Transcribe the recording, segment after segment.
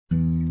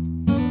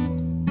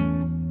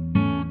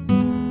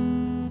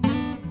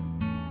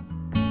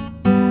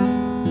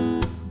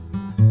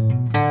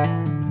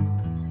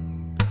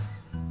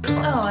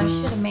I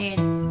should have made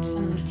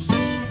some tea.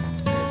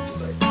 It's too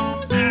late.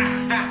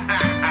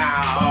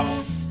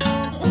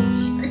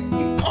 Sure,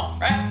 you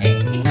alright?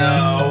 No.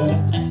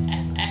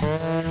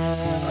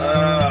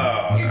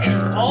 You're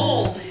getting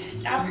old.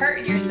 Stop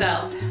hurting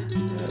yourself.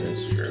 That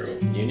is true.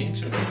 You need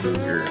to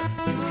reboot your...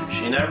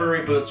 She never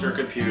reboots her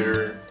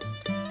computer.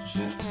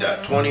 She's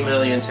got 20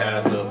 million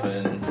tabs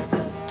open.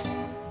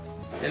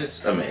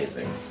 It's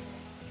amazing.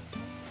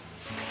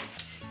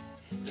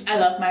 I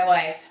love my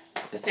wife.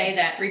 Say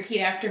that. Repeat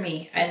after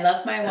me. I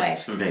love my wife.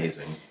 It's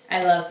amazing.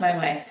 I love my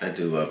wife. I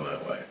do love my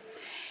wife.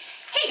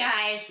 Hey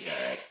guys.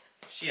 Yeah,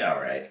 she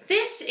alright.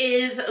 This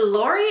is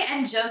Lori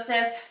and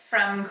Joseph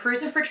from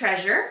Cruising for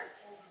Treasure.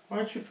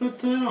 Why'd you put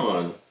that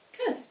on?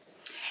 Cause.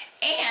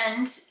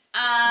 And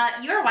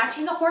you are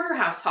watching the Hoarder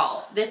House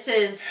haul. This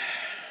is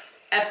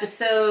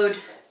episode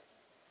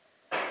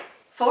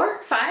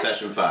 4, 5?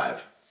 Session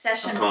 5.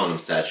 Session. I'm calling them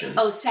sessions.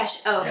 Oh,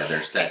 session. Oh. Yeah,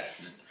 they're set.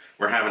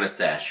 We're having a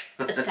sesh.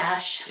 A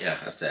sesh. Yeah,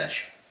 a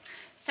sesh.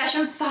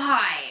 Session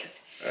 5.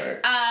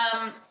 Alright.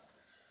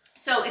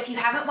 So if you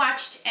haven't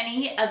watched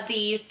any of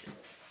these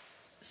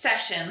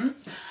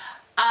sessions,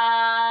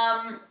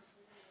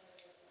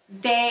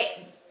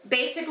 they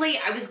basically,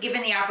 I was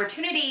given the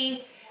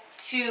opportunity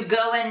to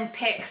go and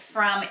pick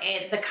from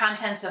the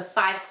contents of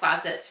 5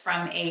 closets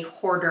from a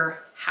hoarder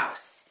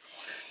house.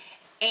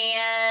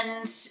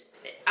 And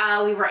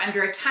we were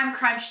under a time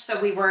crunch, so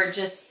we were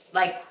just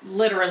like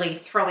literally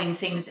throwing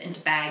things into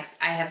bags.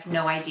 I have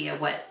no idea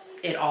what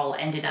it all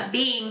ended up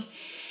being.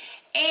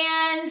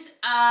 And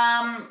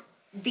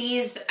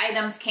these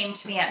items came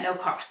to me at no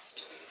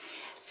cost.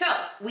 So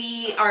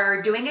we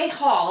are doing a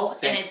haul.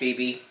 Thanks, and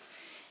BB.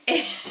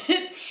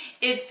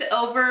 It's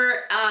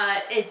over,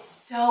 it's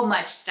so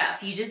much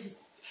stuff. You just,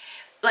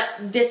 like,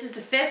 this is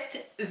the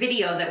 5th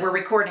video that we're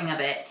recording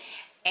of it,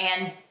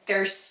 and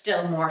there's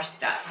still more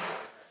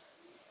stuff.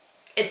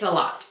 It's a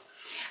lot.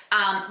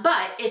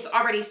 But it's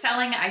already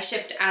selling. I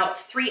shipped out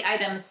 3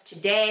 items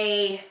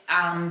today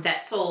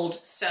that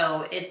sold,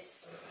 so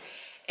it's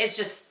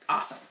just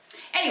awesome.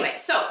 Anyway,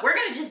 so we're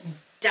gonna just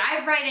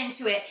dive right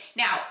into it.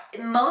 Now,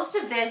 most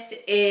of this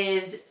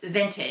is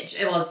vintage.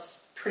 Well, it's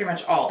pretty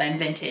much all been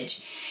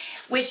vintage,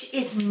 which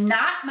is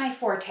not my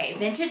forte.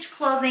 Vintage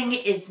clothing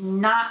is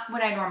not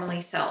what I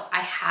normally sell.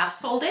 I have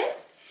sold it,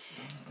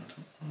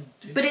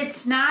 but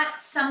it's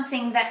not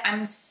something that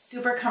I'm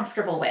super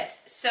comfortable with.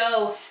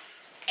 So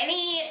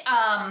any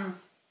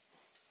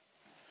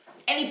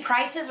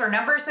prices or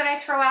numbers that I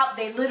throw out,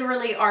 they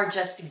literally are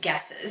just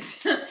guesses.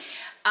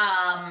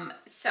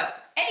 So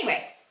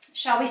anyway,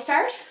 shall we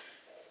start?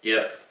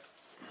 Yep.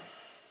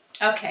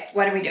 Okay,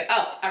 what do we do?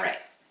 Oh, all right.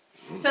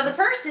 So the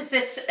first is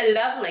this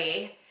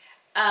lovely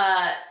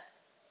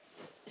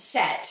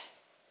set.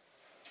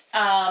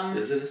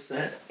 Is it a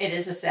set? It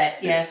is a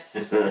set, yes.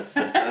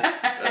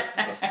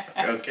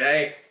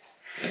 Okay.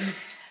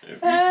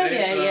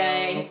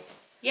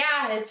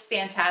 Yeah, it's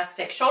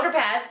fantastic. Shoulder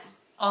pads,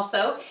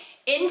 also.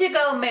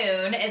 Indigo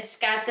Moon. It's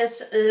got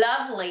this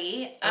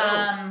lovely...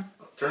 Turn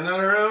that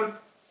around.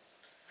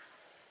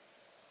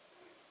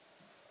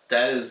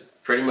 That is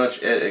pretty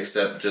much it,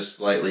 except just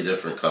slightly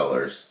different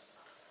colors.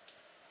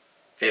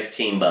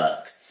 $15.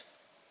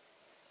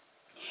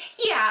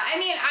 Yeah, I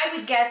mean, I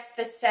would guess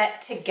the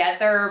set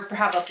together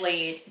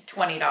probably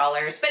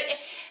 $20. But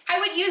I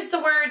would use the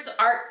words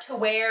art to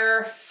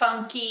wear,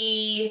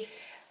 funky,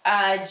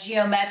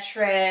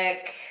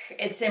 geometric,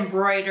 it's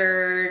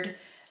embroidered,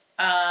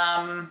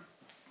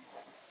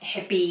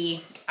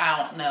 hippie, I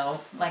don't know,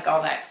 like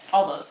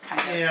all those kind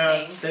of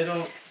things. They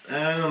don't,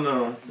 I don't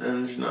know.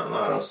 There's not a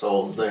lot of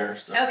souls there.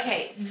 So.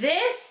 Okay,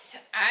 this,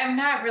 I'm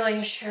not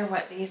really sure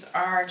what these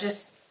are,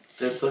 just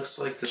it looks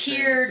like the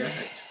tiered same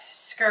exact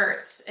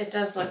skirts. It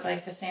does look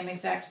like the same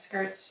exact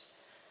skirts.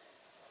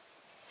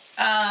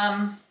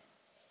 Oh,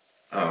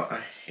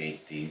 I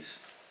hate these.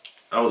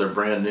 Oh, they're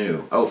brand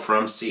new. Oh,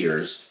 from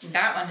Sears.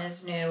 That one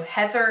is new.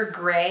 Heather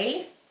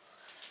Gray.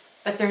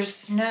 But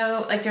there's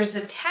no, like there's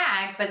a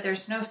tag, but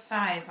there's no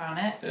size on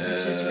it, which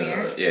is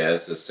weird. Yeah,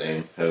 it's the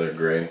same Heather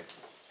Gray.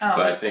 Oh,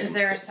 but I think is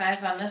there a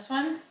size on this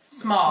one?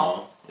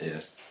 Small.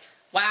 Yeah.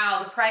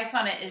 Wow, the price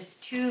on it is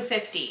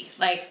 $2.50.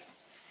 Like,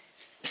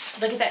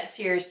 look at that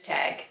Sears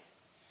tag.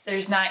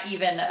 There's not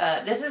even,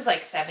 this is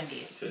like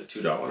 70s. It's at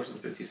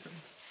 $2.50.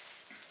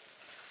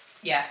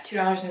 Yeah,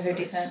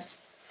 $2.50.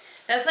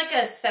 That's like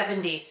a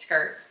 70s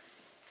skirt.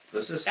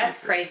 That's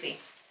crazy.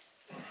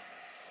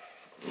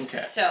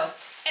 Okay. So,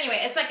 anyway,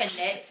 it's like a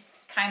knit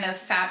kind of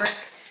fabric.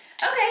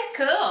 Okay,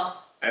 cool.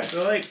 I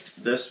feel like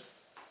this,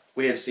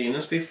 we have seen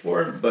this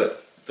before,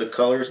 but the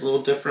color's a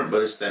little different,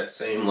 but it's that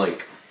same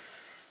like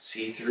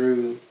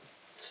see-through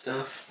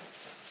stuff.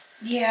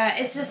 Yeah,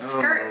 it's a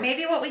skirt.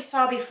 Maybe what we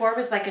saw before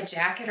was like a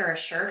jacket or a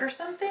shirt or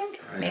something.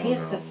 Maybe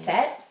it's a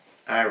set.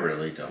 I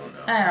really don't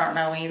know. I don't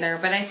know either,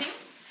 but I think,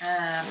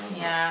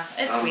 yeah,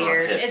 it's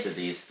weird. Not hip it's to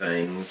these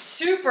things.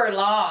 Super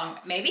long.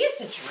 Maybe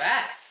it's a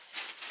dress.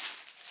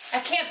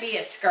 That can't be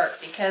a skirt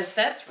because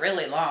that's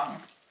really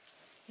long.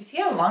 You see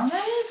how long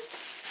that is?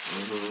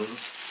 Mm-hmm.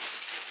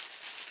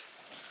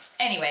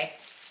 Anyway,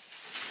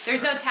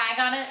 There's no tag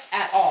on it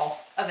at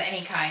all of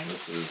any kind.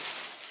 This is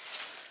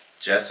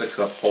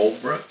Jessica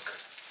Holbrook.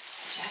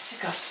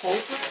 Jessica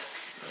Holbrook,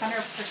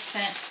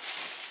 100%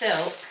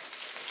 silk.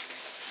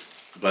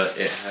 But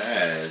it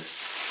has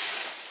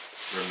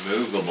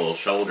removable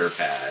shoulder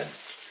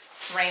pads.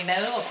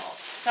 Removable.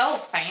 So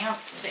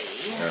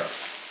fancy. Yeah.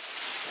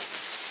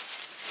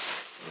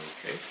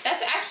 Okay.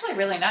 That's actually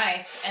really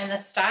nice. And the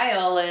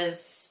style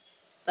is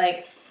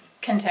like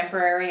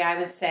contemporary, I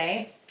would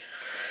say.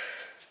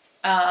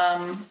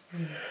 Hold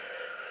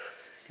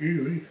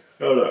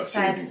on,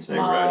 Size take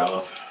right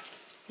off.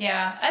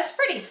 Yeah, that's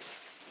pretty.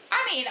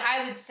 I mean,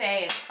 I would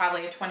say it's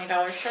probably a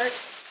 $20 shirt.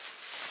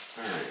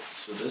 Alright,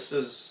 so this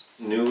is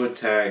New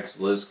Tags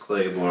Liz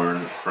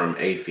Claiborne from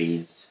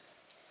AFES.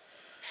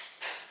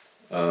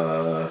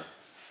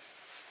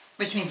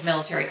 Which means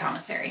military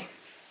commissary.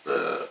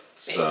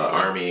 It's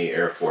Army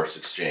Air Force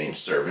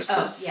Exchange Services.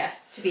 Oh,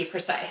 yes, to be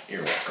precise.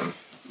 You're welcome.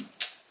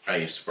 I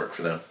used to work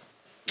for them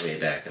way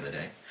back in the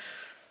day.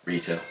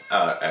 Retail.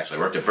 Actually, I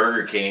worked at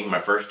Burger King. My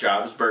first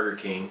job was Burger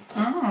King.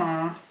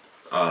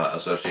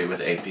 Associated with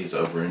AFES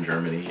over in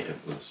Germany. It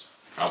was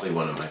probably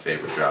one of my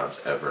favorite jobs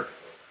ever.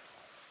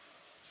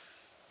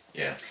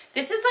 Yeah.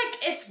 This is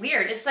like, it's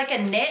weird. It's like a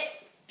knit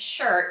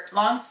shirt,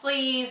 long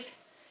sleeve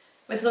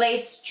with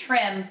lace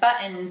trim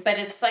button, but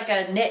it's like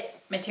a knit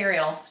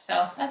material.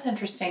 So that's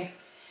interesting.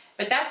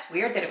 But that's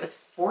weird that it was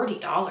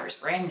 $40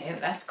 brand new.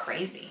 That's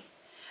crazy.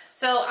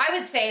 So I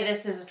would say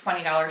this is a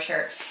 $20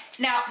 shirt.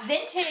 Now,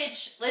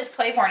 vintage Liz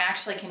Claiborne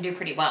actually can do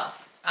pretty well.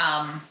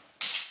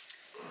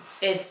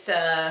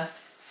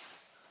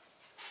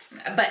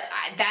 But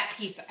that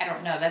piece, I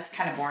don't know. That's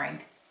kind of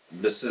boring.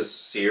 This is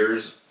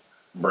Sears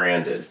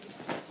branded.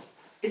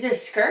 Is it a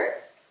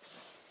skirt?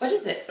 What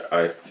is it?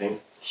 I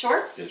think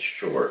Shorts? it's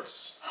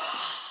shorts.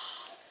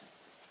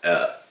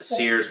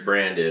 Sears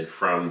branded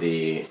from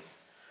the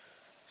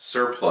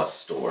surplus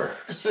store.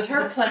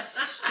 Surplus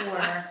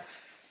store.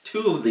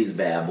 2 of these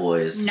bad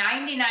boys.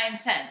 99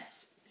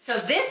 cents. So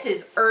this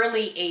is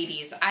early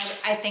 80s.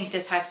 I think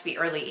this has to be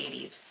early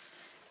 80s.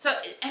 So,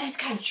 and it's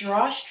got a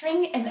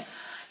drawstring, and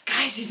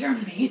guys, these are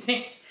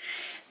amazing.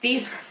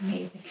 These are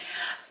amazing.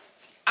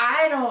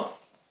 I don't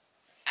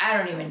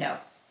even know.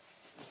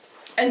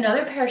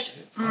 Another pair of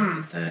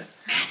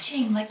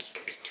matching, like you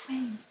could be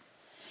twins.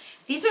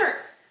 These are,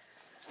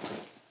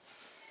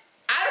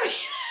 I don't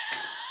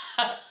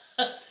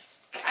even,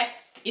 guys,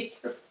 these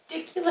are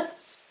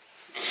ridiculous.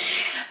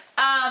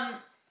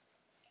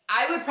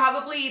 I would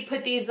probably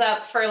put these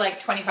up for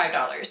like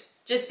 $25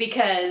 just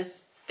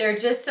because they're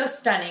just so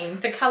stunning.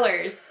 The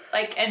colors,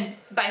 like, and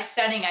by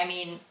stunning, I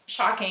mean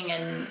shocking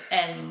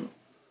and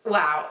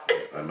wow.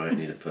 I might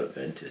need to put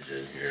vintage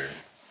in here.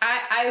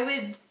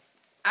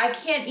 I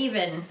can't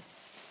even.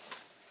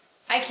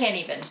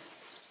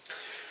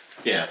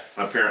 Yeah,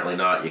 apparently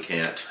not. You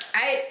can't.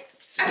 I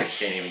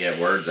can't even get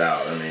words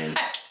out. I mean.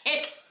 I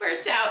can't get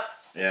words out.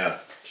 Yeah.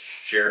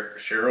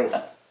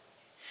 Cheryl.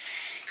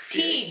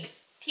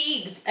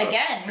 Teagues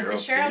again with the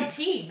Cheryl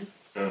Teagues.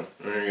 Oh,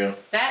 there you go.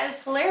 That is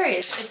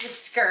hilarious. It's a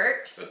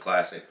skirt. It's a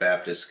classic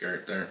Baptist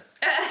skirt there.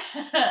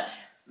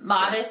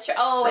 Modest.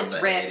 Oh, From it's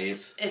the ripped.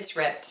 80s. It's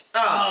ripped.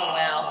 Oh,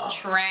 well,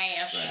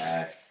 trash.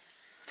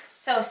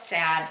 So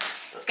sad.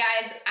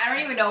 Guys, I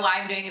don't even know why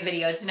I'm doing a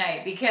video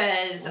tonight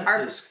because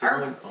our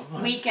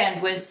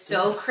weekend was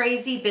so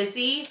crazy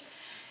busy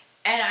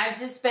and I've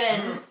just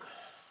been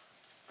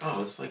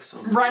it's like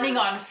running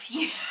on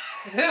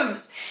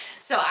fumes.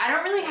 So I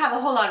don't really have a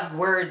whole lot of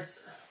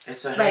words.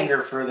 It's a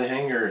hanger for the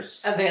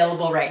hangers.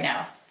 Available right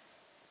now.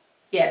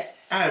 Yes.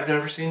 I've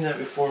never seen that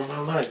before in my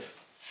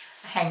life.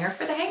 A hanger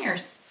for the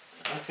hangers.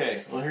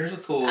 Okay, well here's a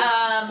cool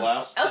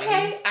blouse thing.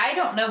 Okay, I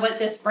don't know what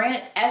this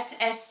brand,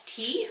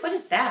 SST? What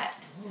is that?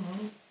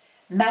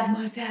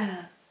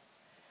 Mademoiselle.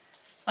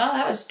 Well,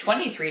 that was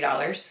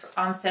 $23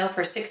 on sale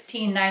for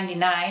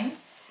 $16.99.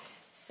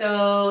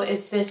 So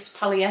is this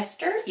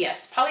polyester?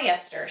 Yes,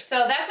 polyester.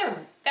 So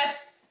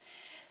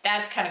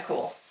that's kind of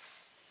cool.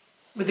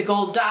 With the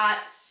gold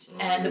dots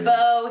and the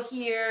bow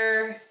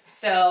here.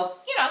 So,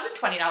 you know, it's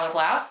a $20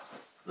 blouse.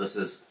 This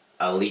is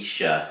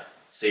Alicia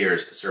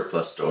Sears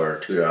surplus store,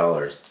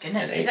 $2.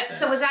 Goodness,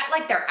 so was that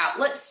like their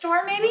outlet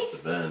store maybe? Must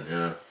have been,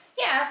 yeah.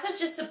 Yeah, so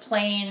just a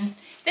plain,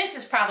 this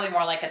is probably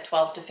more like a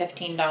 $12 to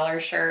 $15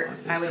 shirt,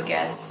 I would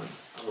guess.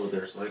 Oh,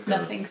 there's like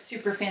nothing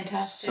super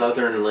fantastic.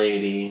 Southern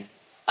lady.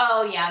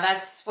 Oh yeah,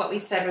 that's what we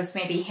said was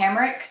maybe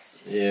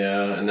hammocks.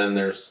 Yeah, and then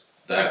there's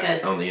that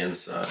like on the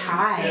inside.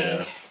 Tie.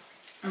 Yeah.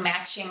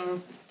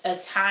 Matching a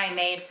tie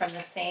made from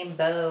the same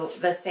bow,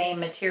 the same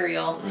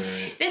material.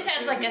 Right. This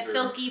has like a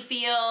silky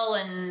feel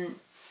and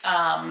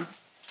I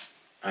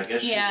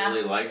guess you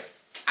really like.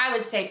 I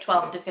would say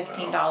 $12 to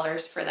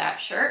 $15 for that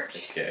shirt.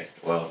 Okay,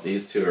 well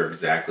these two are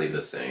exactly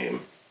the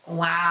same.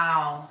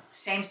 Wow,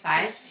 same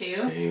size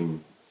too.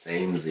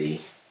 Same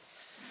Z.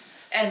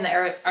 And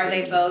are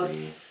they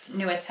both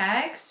new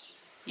tags?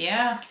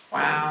 Yeah.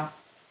 Wow.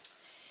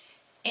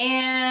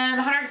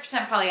 And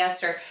 100%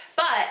 polyester,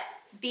 but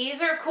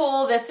these are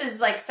cool. This is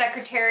like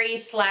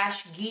secretary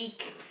 /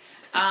 geek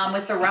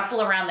with the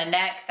ruffle around the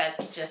neck.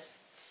 That's just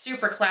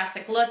super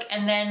classic look.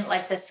 And then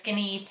like the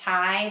skinny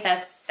tie,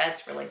 that's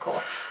really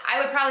cool. I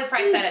would probably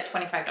price that at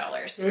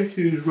 $25. This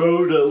is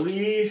Rhoda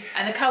Lee.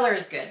 And the color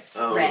is good.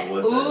 Oh, red.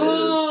 what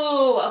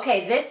Ooh,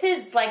 okay. This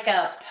is like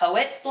a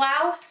poet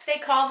blouse, they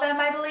call them,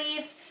 I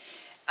believe.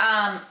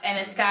 And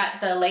it's got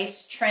the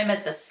lace trim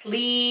at the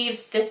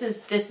sleeves. This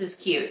is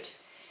cute.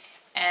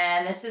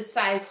 And this is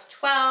size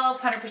 12,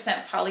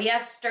 100%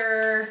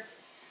 polyester.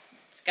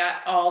 It's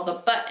got all the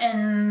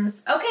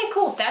buttons. Okay,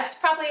 cool. That's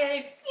probably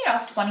a,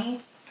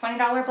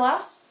 $20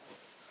 blouse.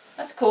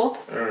 That's cool.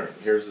 All right,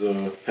 here's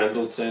the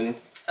Pendleton.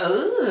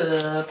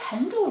 Oh,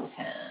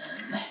 Pendleton.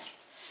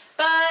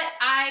 But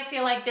I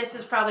feel like this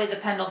is probably the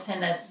Pendleton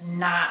that's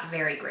not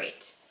very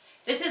great.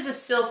 This is a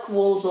silk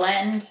wool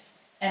blend,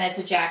 and it's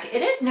a jacket.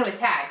 It is new at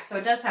tag, so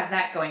it does have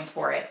that going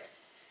for it.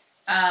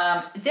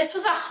 This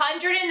was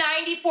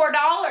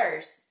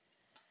 $194.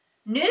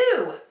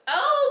 New.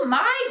 Oh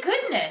my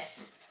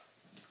goodness.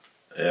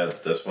 Yeah,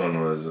 this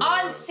one was...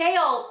 On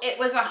sale, it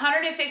was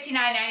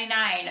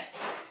 $159.99,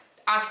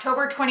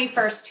 October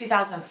 21st,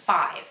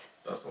 2005.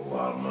 That's a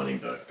lot of money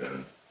back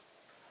then.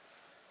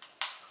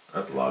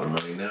 That's a lot of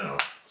money now.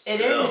 It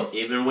Still, is.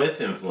 even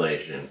with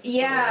inflation.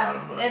 Yeah, a lot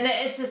of money. and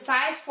it's a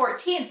size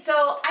 14.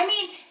 So, I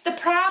mean, the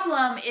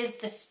problem is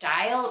the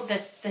style.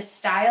 The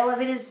style of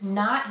it is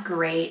not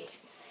great.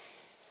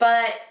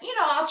 But,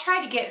 I'll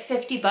try to get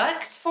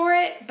 $50 for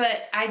it,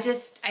 but I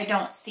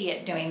don't see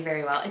it doing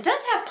very well. It does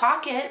have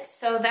pockets,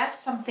 so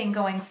that's something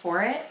going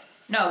for it.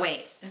 No,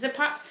 wait, is it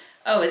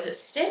is it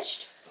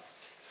stitched?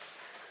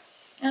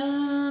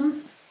 I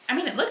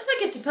mean, it looks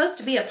like it's supposed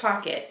to be a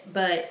pocket,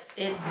 but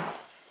it...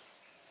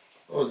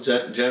 Well,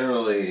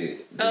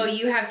 generally... Oh,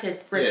 you have to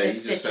rip the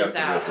stitches out. Yeah, you just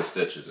have to rip the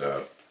stitches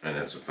out, and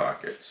it's a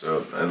pocket.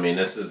 So, I mean,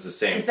 this is the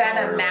same Is that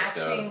color, a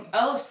matching...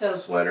 so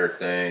sweater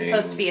thing.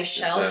 supposed to be a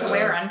shell to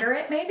wear under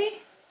it, maybe?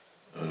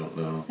 I don't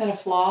know. Is that a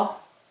flaw?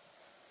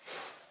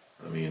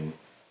 I mean,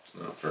 it's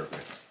not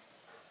perfect.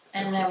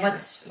 And then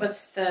what's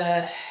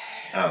the...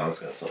 Oh, it's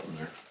got something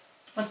there.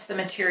 What's the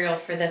material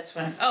for this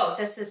one? Oh,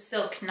 this is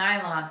silk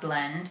nylon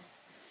blend.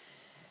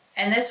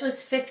 And this was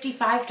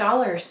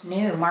 $55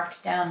 new,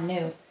 marked down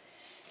new.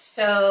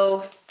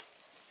 So,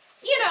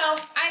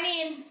 I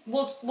mean,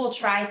 we'll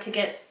try to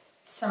get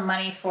some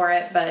money for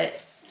it,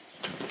 but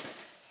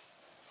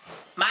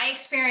my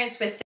experience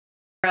with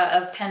the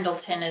of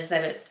Pendleton is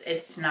that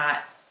it's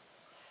not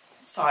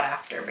sought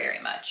after very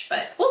much,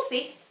 but we'll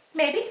see.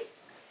 Maybe.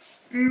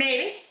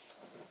 Maybe.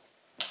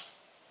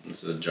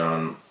 This is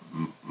John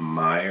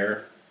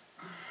Mayer.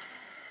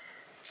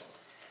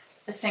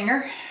 The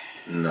singer?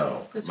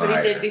 No. That's what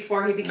he did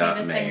before he became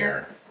a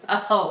singer?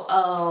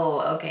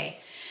 Oh, okay.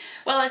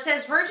 Well, it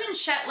says Virgin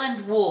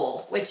Shetland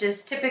wool, which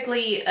is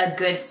typically a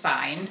good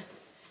sign.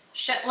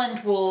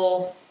 Shetland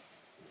wool,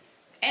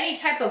 any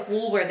type of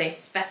wool where they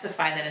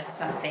specify that it's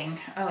something.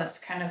 Oh, it's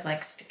kind of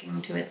like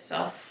sticking to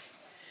itself.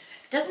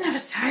 It doesn't have a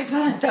size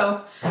on it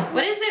though.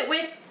 What is it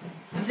with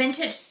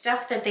vintage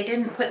stuff that they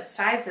didn't put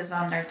sizes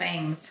on their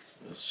things?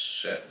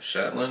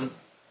 Shetland?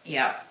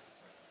 Yeah.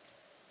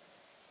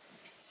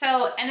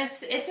 So, and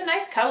it's a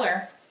nice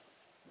color.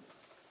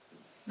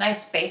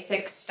 Nice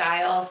basic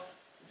style.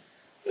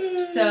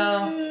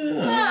 So,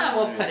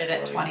 we'll put it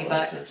at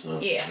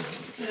 $20. Yeah.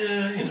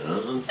 Yeah,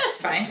 That's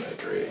fine.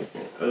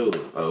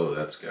 Oh,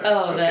 that's good.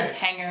 Oh, the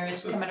hanger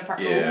is coming apart.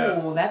 Yeah.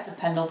 Oh, that's a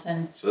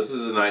Pendleton. So this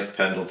is a nice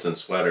Pendleton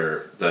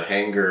sweater. The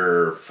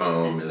hanger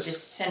foam is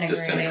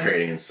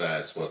disintegrating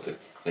inside. So we'll have to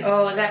clean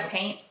Oh, it is that out.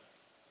 paint?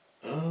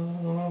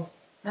 Oh.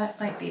 That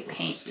might be Let's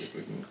paint. see if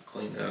we can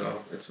clean that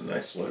off. It's a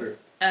nice sweater.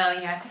 Oh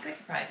yeah, I think we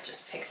could probably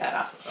just pick that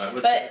off. I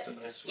would But say it's a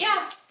nice sweater.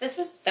 yeah,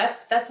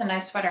 that's a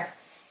nice sweater.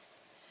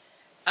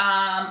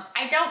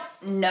 I don't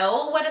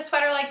know what a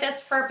sweater like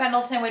this for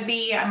Pendleton would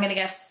be. I'm gonna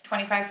guess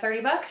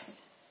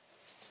 $25-30,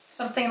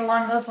 something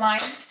along those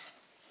lines.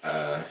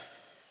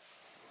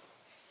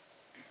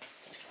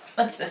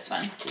 What's this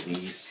one?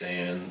 Lee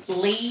Sands.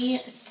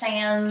 Lee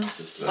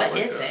Sands. What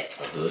is it?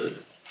 A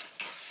hood.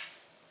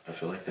 I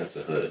feel like that's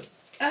a hood.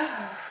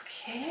 Oh,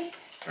 okay.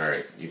 All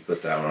right, you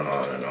put that one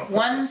on, and I'll put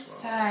One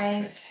this one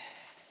on. size.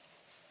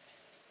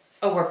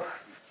 Oh, we're.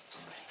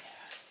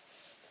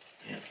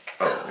 Yeah.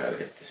 Oh, gotta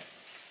get this.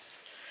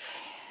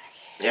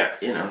 Yeah,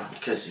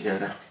 because you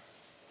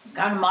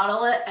Gotta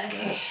model it.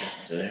 Okay.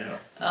 test it out.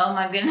 Oh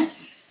my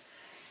goodness.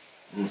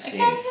 And Okay,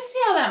 see I can see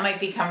how that might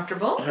be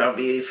comfortable. how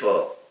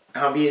beautiful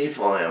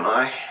am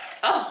I?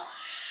 Oh.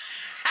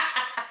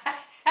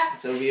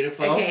 So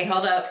beautiful. Okay,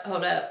 hold up.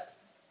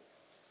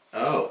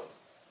 Oh.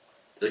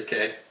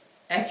 Okay.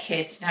 Okay,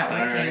 it's not All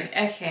working. right.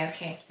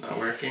 Okay. It's not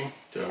working.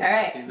 Do I All want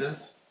right. to see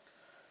this?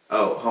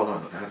 Oh, hold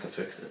on. I have to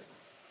fix it.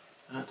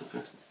 You have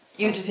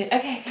to pick.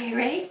 Okay,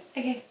 ready?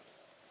 Okay.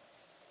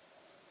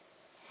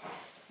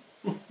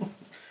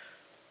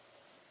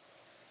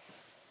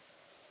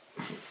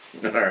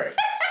 All right.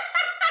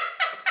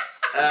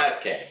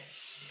 Okay.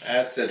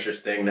 That's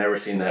interesting. Never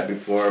seen that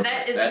before.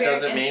 That is that very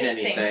doesn't mean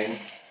interesting. anything.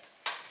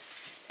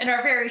 In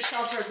our very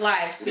sheltered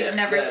lives, we've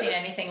never seen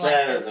anything like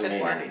this before. That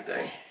doesn't mean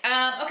anything.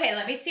 Okay,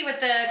 let me see what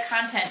the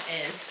content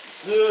is.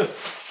 Ugh.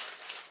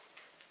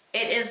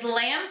 It is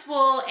lamb's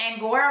wool,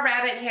 Angora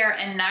rabbit hair,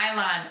 and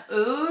nylon.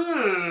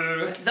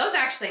 Ooh, those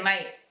actually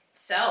might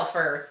sell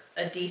for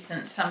a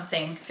decent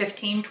something.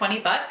 15, 20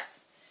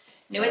 bucks.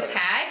 New at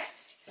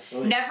tags.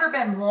 Never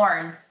been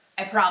worn,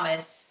 I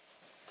promise.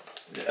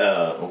 We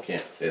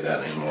can't say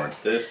that anymore.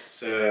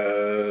 This,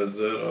 is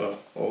it a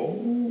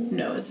hole?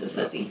 No, it's a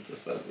fuzzy. It's a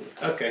fuzzy.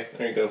 Okay,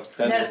 there you go.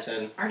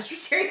 Pendleton. Are you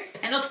serious?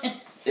 Pendleton?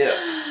 Yeah.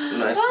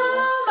 Nice.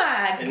 Oh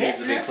my goodness. It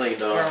needs to be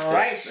cleaned off.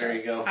 Gracious. There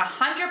you go.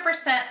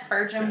 100%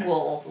 virgin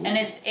wool. Ooh. And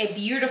it's a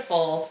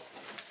beautiful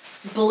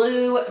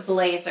blue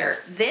blazer.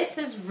 This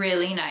is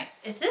really nice.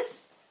 Is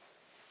this...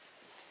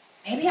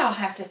 Maybe I'll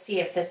have to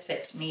see if this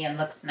fits me and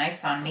looks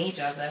nice on me,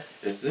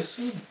 Joseph. Is this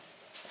a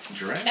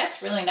dress?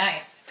 That's really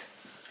nice.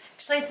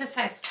 Actually, it's a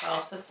size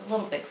 12, so it's a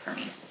little big for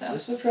me. So.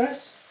 Is this a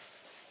dress?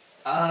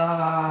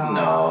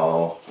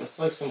 No. It's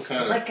like some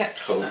kind of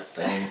coat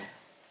thing.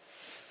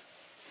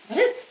 What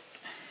is...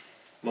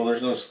 Well,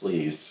 there's no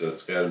sleeves, so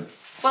it's got...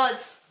 Well,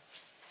 it's...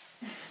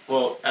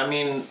 Well, I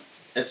mean,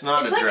 it's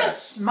not a dress. It's like a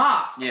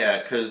smock.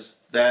 Yeah, because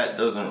that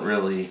doesn't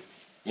really,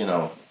 you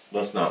know,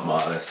 that's not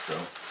modest, so...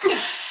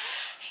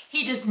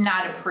 He does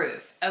not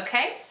approve,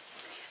 okay?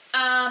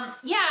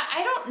 Yeah,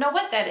 I don't know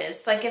what that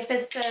is. Like, if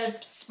it's a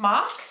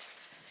smock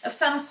of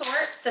some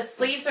sort, the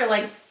sleeves are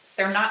like,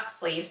 they're not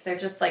sleeves, they're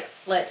just like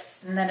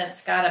slits, and then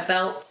it's got a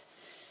belt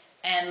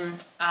and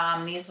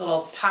these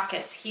little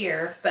pockets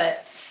here,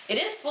 but it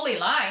is fully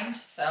lined,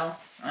 so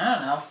I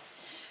don't know.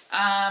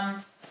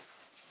 I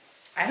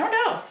don't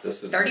know.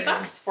 This is 30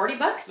 bucks, 40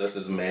 bucks? This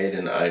is made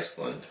in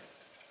Iceland.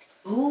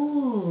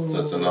 Ooh. So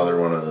it's another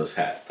one of those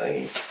hat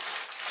thingies.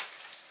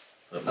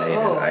 But made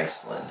in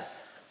Iceland.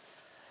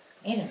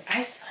 Made in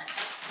Iceland.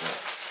 Yeah.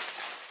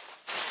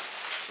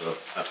 So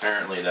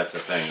apparently that's a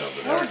thing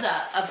over there.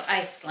 Hilda of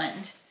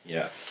Iceland.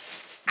 Yeah.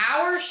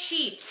 Our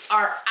sheep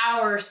are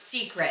our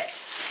secret.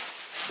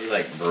 Be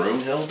like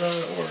Broomhilda,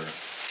 or?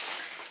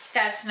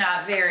 That's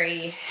not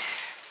very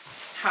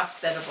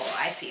hospitable,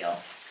 I feel.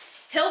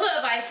 Hilda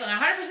of Iceland,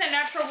 100%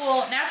 natural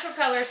wool, natural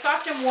color,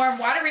 soft and warm,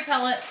 water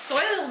repellent,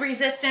 soil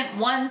resistant,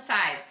 one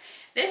size.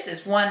 This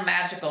is one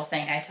magical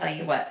thing, I tell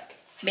you what.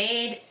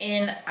 Made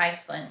in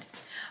Iceland.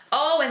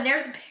 Oh, and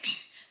there's a picture.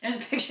 There's a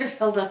picture of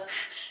Hilda.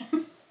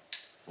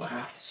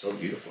 Wow, so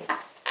beautiful.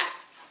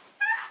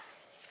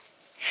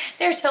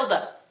 There's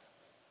Hilda.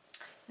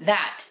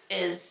 That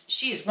is,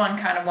 she's one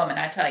kind of woman,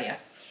 I tell you.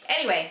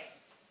 Anyway,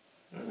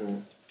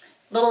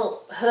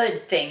 little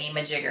hood thingy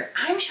majigger.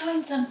 I'm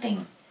showing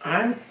something.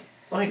 I'm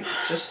like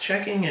just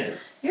checking it.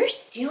 You're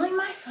stealing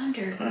my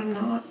thunder. I'm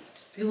not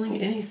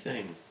stealing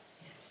anything.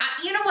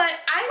 You know what?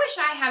 I wish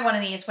I had one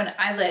of these when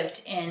I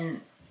lived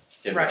in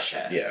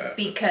Russia. Yeah.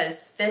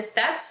 Because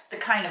that's the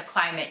kind of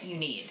climate you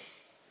need.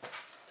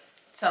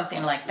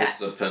 Something like that.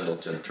 This is a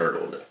Pendleton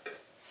turtleneck.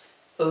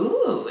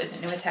 Ooh, is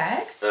it new at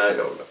tags? I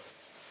don't know.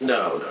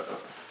 No.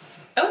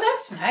 Oh,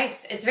 that's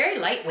nice. It's very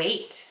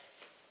lightweight.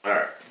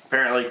 Alright.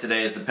 Apparently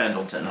today is the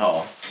Pendleton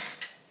haul.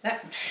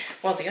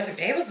 Well, the other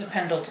day was the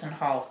Pendleton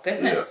haul.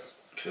 Goodness.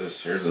 Yeah,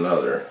 because here's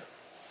another.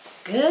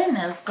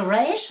 Goodness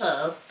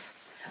gracious.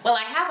 Well,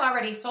 I have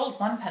already sold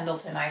one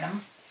Pendleton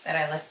item that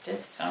I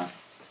listed, so.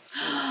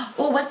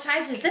 Oh, what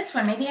size is this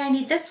one? Maybe I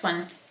need this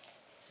one.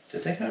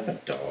 Did they have a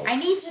dog? I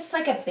need just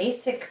like a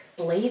basic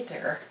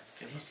blazer.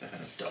 They must have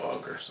had a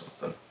dog or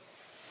something.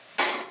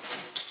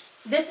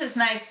 This is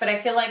nice, but I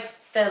feel like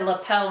the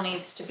lapel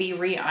needs to be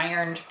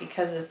re-ironed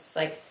because it's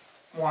like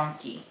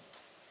wonky.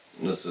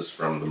 This is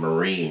from the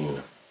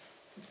Marine.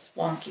 It's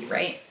wonky,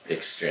 right?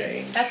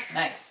 Exchange. That's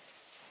nice.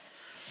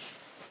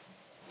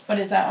 What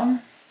is that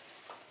one?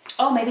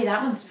 Oh, maybe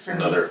that one's for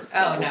another me.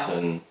 Oh,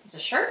 Pendleton. no. It's a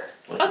shirt?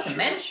 Oh, it's a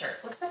men's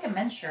shirt. Looks like a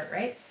men's shirt,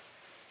 right?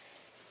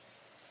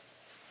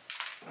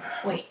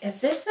 Wait, is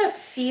this a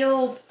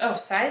field... Oh,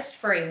 sized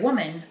for a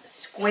woman.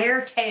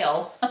 Square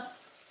tail.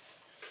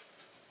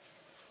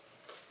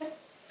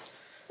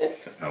 I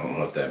don't know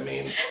what that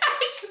means. I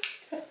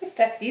don't know what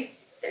that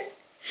means either.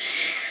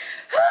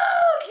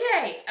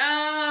 Okay.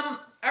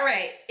 All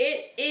right.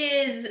 It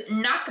is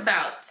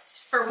knockabouts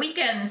for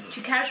weekends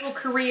to casual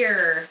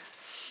career.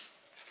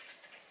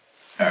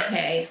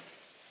 Okay.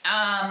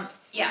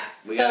 Yeah.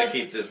 We gotta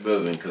keep this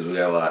moving because we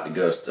got a lot to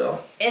go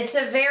still. It's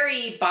a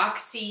very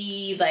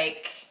boxy,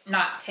 like,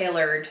 not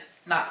tailored,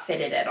 not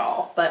fitted at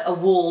all, but a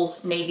wool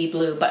navy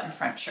blue button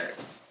front shirt.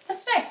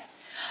 That's nice.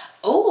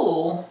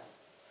 Oh.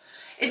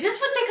 Is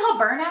this what they call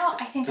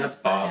burnout? I think that's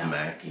Bob burnout.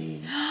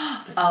 Mackie.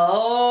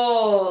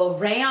 Oh,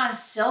 rayon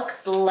silk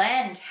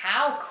blend.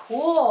 How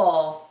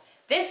cool.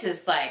 This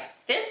is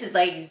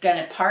lady's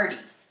gonna party.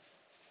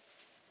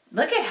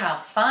 Look at how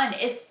fun.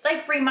 It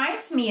like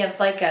reminds me of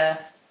like a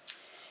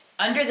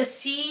under the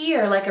sea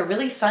or like a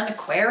really fun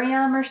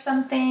aquarium or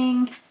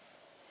something.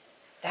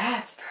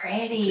 That's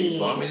pretty. Do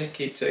you want me to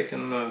keep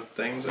taking the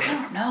things out? I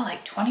don't know,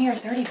 like 20 or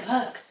 30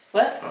 bucks.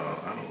 What?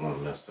 Oh, I don't want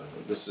to mess up.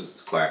 This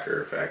is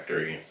Quacker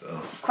Factory,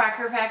 so.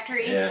 Quacker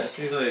Factory? Yeah, it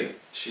seems like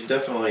she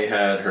definitely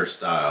had her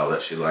style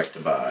that she liked to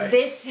buy.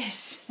 This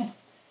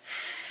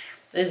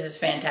is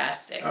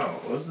fantastic. Oh,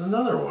 what's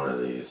another one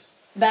of these?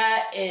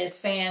 That is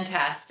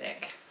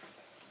fantastic.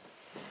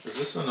 Is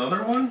this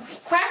another one?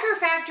 Quacker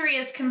Factory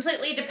is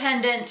completely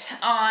dependent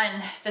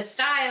on the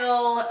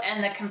style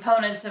and the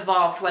components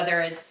involved, whether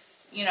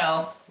it's, you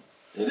know...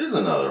 It is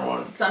another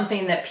one.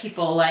 Something that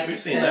people like. We've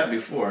seen that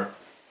before.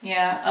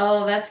 Yeah.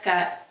 Oh, that's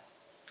got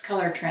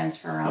color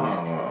transfer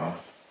on it.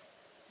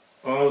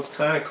 Oh, it's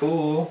kind of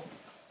cool.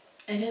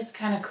 It is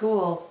kind of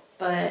cool,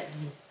 but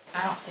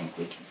I don't think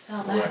we can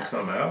sell that. Will that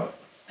come out?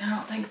 I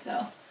don't think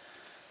so.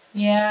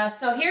 Yeah,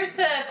 so here's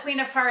the Queen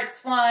of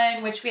Hearts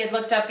one, which we had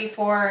looked up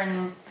before,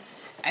 and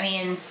I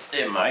mean...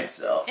 It might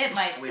sell. It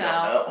might sell. We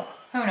don't know.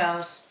 Who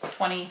knows?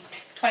 20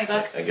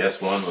 bucks? I guess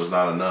one was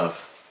not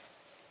enough.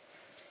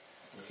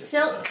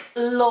 Silk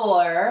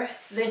Lore.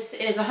 This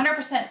is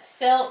 100%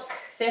 silk.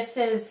 This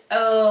is,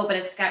 oh, but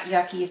it's got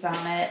yuckies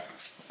on it.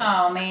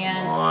 Oh,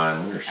 man. Come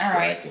on, we're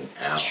striking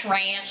out.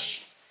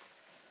 Trash.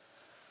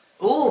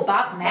 Ooh,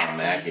 Bob Mackie. Bob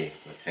Mackie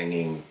with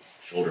hanging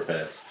shoulder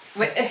pads.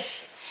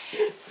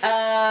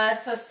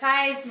 So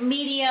size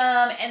medium,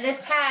 and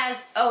this has,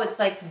 oh, it's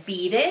like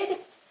beaded.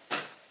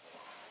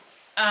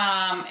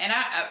 And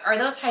are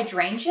those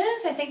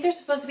hydrangeas? I think they're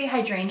supposed to be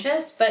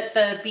hydrangeas, but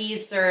the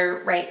beads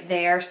are right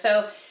there.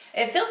 So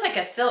it feels like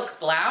a silk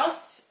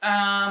blouse.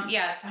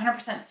 Yeah, it's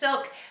 100%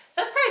 silk.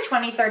 So that's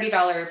probably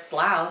 $20–$30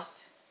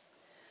 blouse.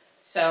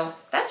 So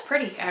that's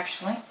pretty,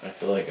 actually. I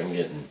feel like I'm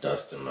getting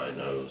dust in my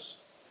nose.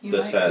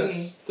 This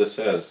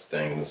has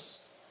things.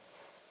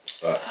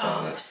 Spots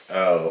on it.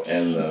 Oh,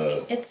 and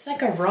the. It's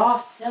like a raw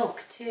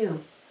silk too.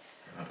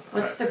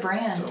 What's the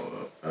brand? Don't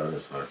know. Oh,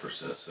 it's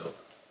 100% silk.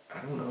 I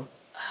don't know.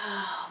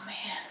 Oh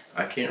man.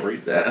 I can't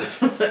read that.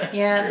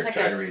 Yeah, it's like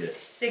a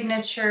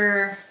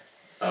signature.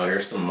 Oh,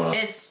 here's some.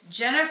 It's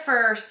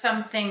Jennifer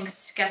something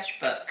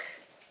sketchbook.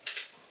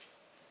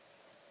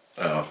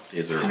 Oh,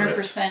 these are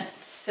 100%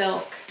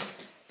 silk.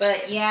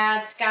 But yeah,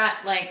 it's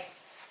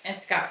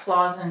got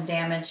flaws and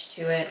damage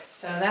to it,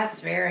 so that's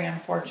very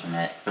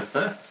unfortunate.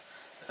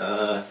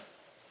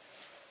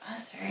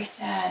 That's very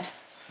sad.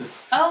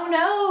 Oh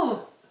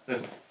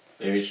no!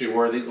 Maybe she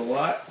wore these a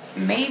lot?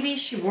 Maybe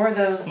she wore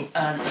those an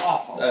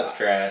awful lot. That's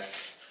trash.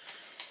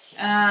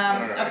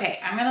 Right. Okay,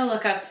 I'm gonna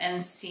look up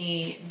and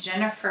see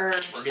Jennifer.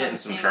 We're getting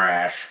some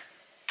trash.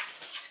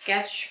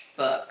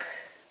 Sketchbook.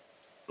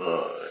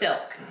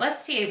 Silk.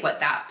 Let's see what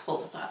that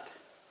pulls up.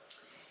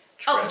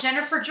 Trash. Oh,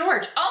 Jennifer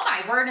George. Oh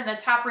my word, and the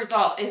top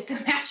result is the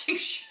matching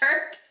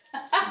shirt.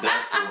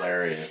 That's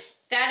hilarious.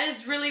 That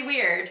is really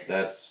weird.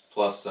 That's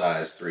plus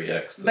size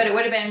 3X. But it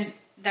would have been,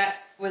 that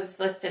was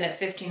listed at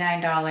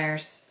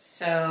 $59,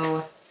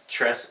 so.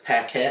 Tress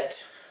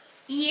paquette.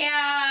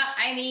 Yeah,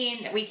 I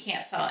mean, we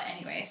can't sell it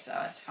anyway, so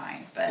it's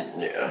fine, but.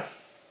 Yeah.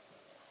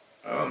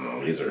 I don't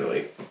know, these are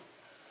like.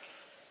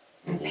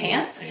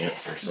 Pants?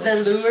 Pants or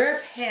something. Velour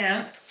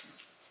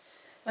pants.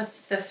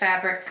 What's the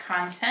fabric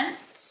content?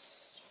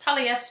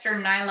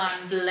 Polyester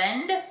nylon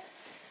blend.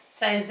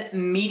 Size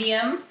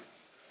medium.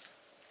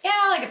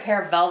 Yeah, like a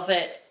pair of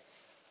velvet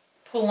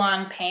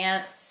pull-on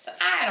pants.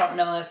 I don't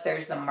know if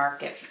there's a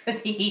market for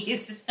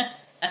these.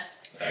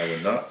 I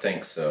would not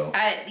think so.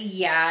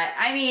 Yeah,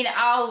 I mean,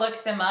 I'll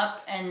look them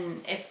up,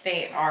 and if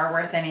they are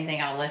worth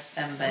anything, I'll list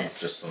them, but... It's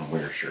just some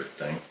weird shirt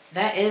thing.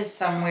 That is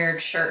some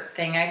weird shirt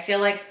thing. I feel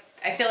like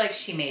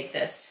she made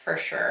this, for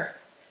sure.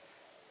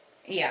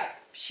 Yeah,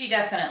 she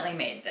definitely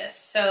made this.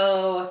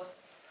 So,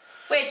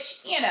 which,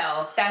 you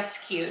know, that's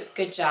cute.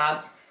 Good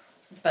job.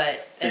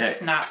 But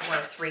it's not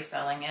worth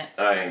reselling it.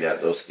 I ain't got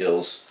those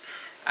skills.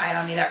 I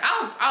don't either.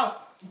 I'll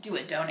do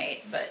a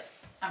donate, but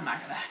I'm not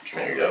gonna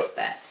try to list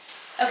that.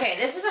 Okay,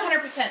 this is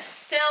 100%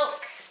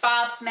 silk,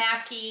 Bob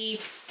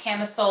Mackie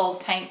camisole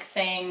tank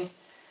thing.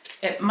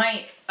 It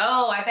might.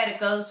 Oh, I bet it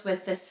goes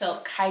with the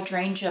silk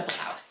hydrangea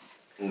blouse.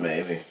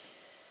 Maybe.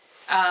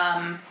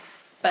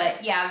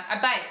 But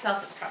yeah, by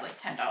itself it's probably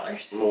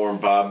 $10. More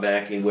Bob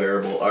Mackie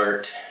wearable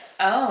art.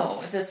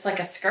 Oh, is this like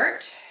a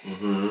skirt?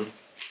 Mm-hmm.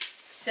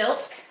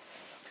 Silk.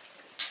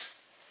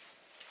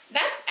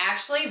 That's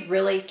actually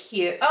really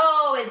cute.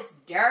 Oh, it's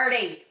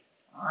dirty.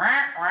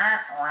 It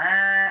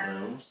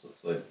almost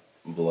looks like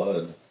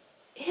blood.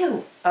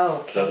 Ew.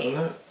 Okay. Doesn't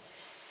it?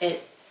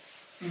 It.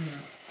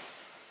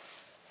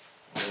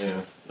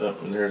 Yeah. Oh,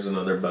 and there's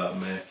another Bob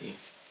Mackie.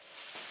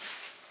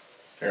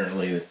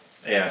 Apparently,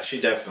 yeah,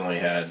 she definitely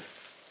had.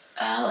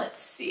 Let's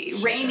see.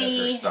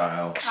 Rainy her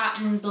style.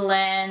 Cotton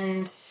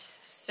blend.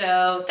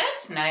 So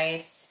that's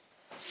nice.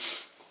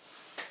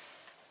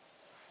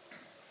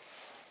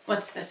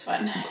 What's this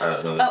one?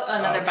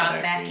 Another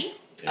Bob Mackie.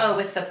 Yeah. Oh,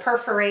 with the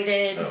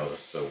perforated. Oh,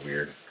 that's so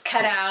weird.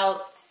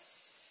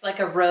 Cutouts, like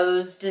a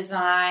rose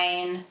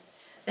design.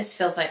 This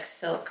feels like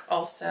silk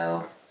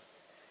also.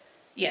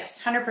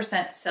 Yes,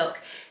 100% silk.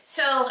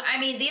 So, I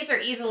mean, these are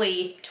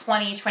easily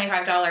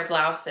 $20–$25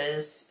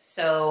 blouses.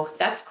 So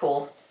that's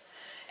cool.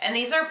 And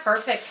these are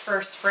perfect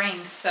for spring,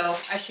 so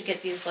I should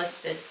get these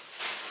listed.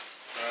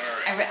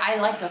 All right. I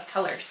like those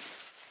colors.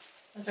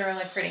 Those are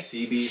really pretty.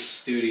 CB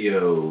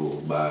Studio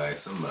by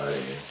somebody.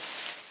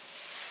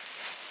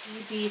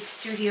 CB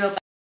Studio by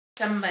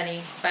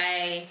somebody.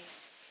 By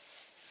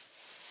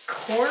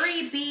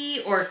Corey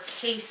B or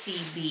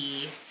Casey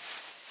B.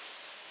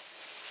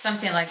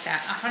 Something like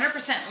that.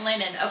 100%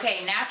 linen.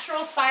 Okay,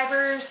 natural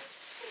fibers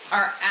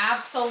are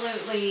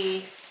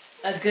absolutely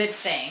a good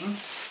thing.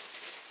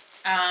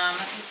 Let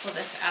me pull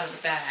this out of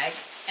the bag.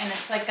 And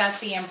it's like got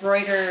the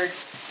embroidered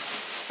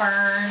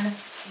fern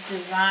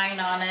design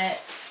on it.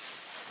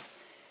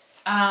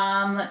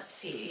 Let's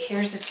see.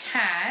 Here's a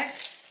tag.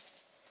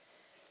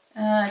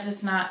 It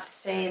does not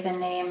say the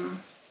name.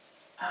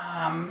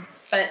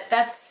 But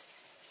this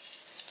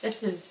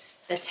is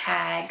the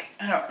tag.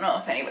 I don't know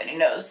if anybody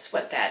knows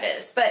what that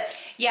is. But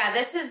yeah,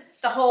 this is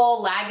the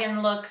whole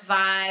Lagan look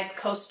vibe,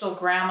 coastal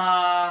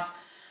grandma,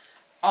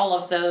 all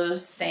of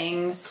those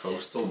things.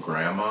 Coastal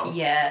grandma?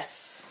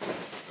 Yes.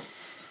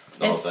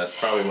 Oh, that's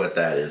probably what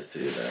that is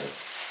too then.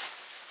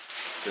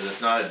 Because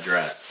it's not a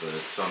dress, but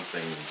it's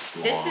something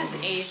long. This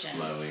is Asian.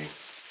 Flowy.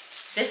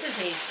 This is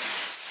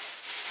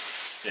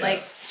Asian. Yeah.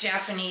 Like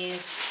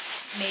Japanese,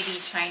 maybe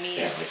Chinese.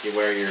 Yeah, like you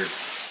wear your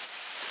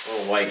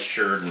little white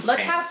shirt and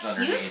pants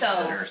underneath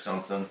it or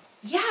something.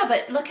 Yeah,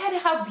 but look at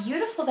how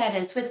beautiful that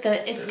is with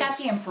the, it's got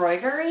the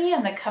embroidery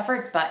and the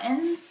covered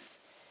buttons.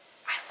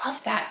 I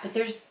love that, but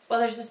there's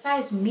a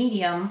size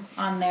medium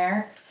on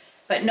there,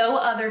 but no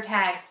other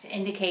tags to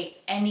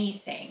indicate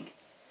anything.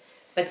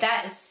 But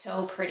that is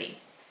so pretty.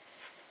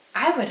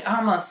 I would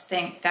almost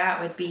think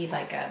that would be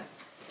like a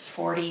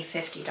 $40,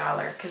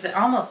 $50 because it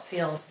almost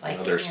feels like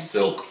another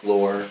silk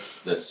lure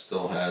that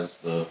still has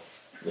the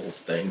little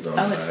things on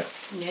the back. Oh,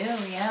 it's new,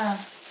 yeah.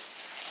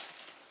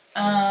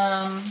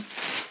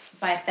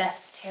 By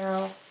Beth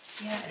Terrell.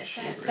 Yeah,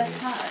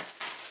 that's not us.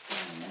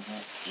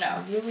 No.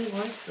 I really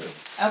like them.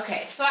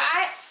 Okay, so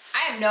I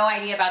have no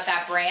idea about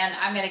that brand.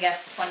 I'm gonna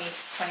guess $20,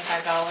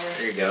 $25.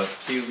 There you go.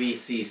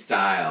 QVC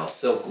style.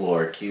 Silk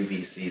lure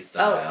QVC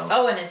style.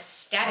 Oh, and it's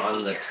static.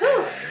 On the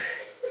tag.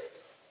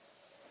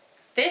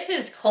 This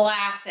is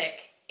classic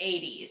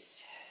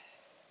 80s.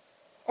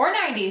 Or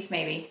 90s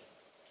maybe.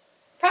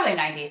 Probably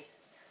 90s.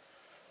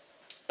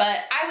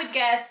 But I would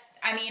guess,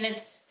 I mean,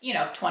 it's, you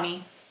know,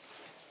 $20,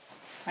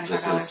 $25.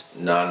 This is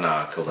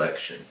Nana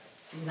collection.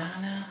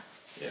 Nana?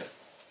 Yeah.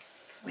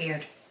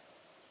 Weird.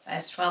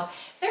 Size 12.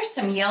 There's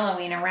some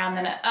yellowing around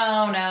the,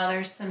 oh no,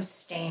 there's some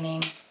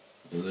staining.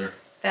 Is there?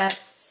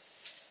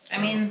 That's, I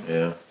mean.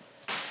 Yeah.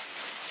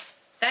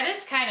 That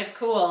is kind of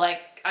cool.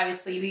 Like,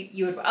 obviously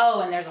you would,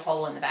 oh, and there's a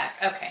hole in the back.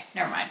 Okay,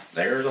 never mind.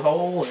 There's a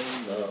hole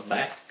in the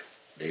back.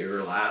 Dear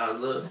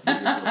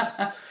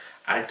Liza.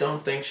 I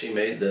don't think she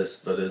made this,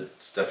 but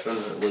it's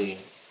definitely.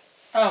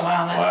 Oh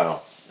wow,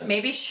 that's,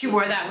 maybe she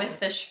wore that with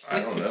the I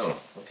don't know.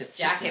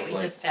 Jacket we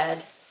just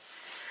had.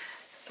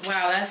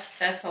 Wow,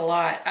 that's a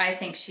lot. I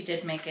think she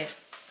did make it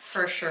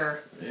for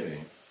sure.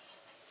 Maybe.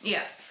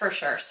 Yeah, for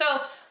sure.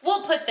 So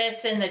we'll put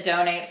this in the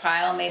donate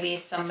pile. Maybe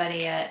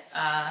somebody at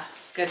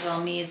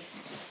Goodwill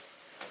needs.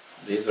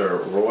 These are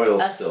royal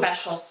silk. A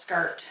special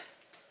skirt.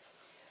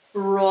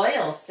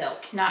 Royal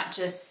silk, not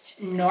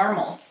just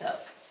normal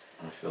silk.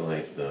 I feel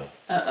like the...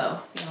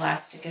 Uh-oh, the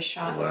elastic is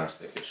shot.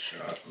 Elastic is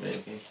shot,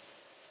 maybe.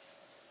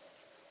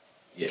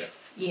 Yeah.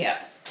 Yeah.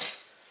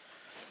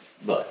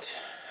 But,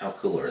 how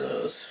cool are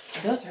those?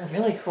 Those are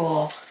really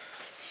cool.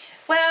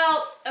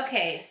 Well,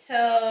 okay,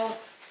 so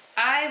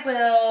I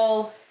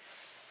will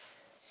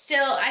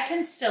still, I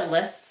can still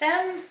list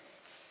them.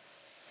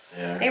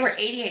 Yeah. They were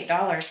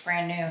 $88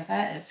 brand new.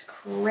 That is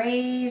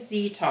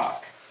crazy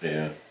talk.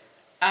 Yeah.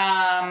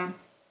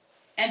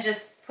 And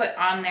just put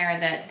on there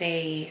that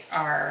they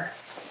are,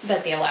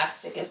 that the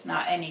elastic is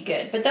not any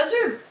good. But those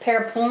are a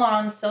pair of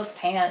pull-on silk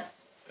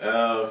pants.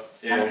 Oh,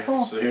 yeah.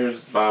 Cool. So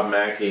here's Bob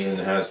Mackie and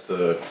it has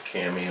the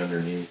cami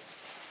underneath.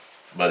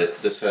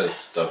 But this has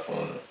stuff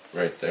on it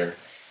right there.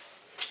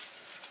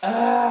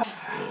 Yeah,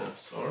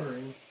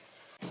 sorry.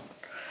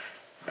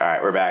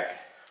 Alright, we're back.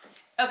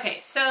 Okay,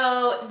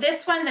 so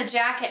this one, the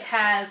jacket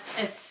has,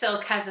 it's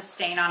silk, has a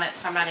stain on it,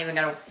 so I'm not even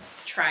going to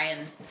try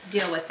and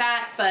deal with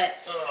that, but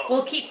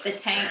we'll keep the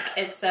tank.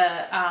 It's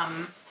a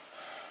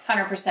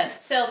 100%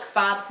 silk,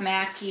 Bob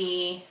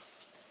Mackie.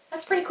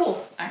 That's pretty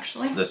cool,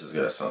 actually. This has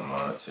got something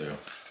on it, too.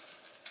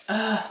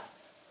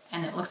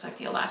 And it looks like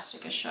the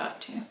elastic is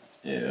shot, too.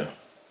 Yeah.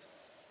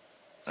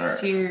 All right.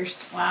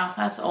 Sears. Wow,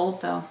 that's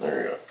old, though.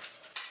 There you go.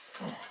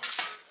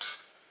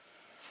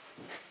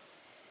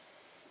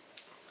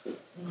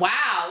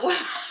 Wow.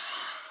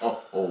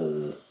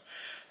 Oh.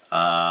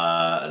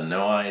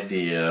 No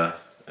idea.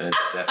 It's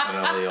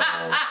definitely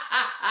old.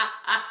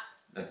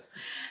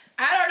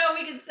 I don't know if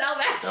we can sell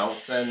that. Don't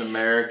send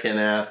American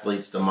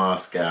athletes to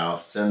Moscow.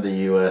 Send the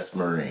U.S.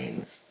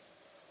 Marines.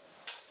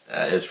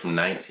 That is from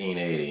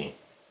 1980.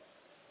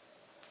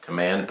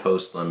 Command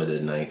Post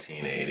Limited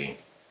 1980.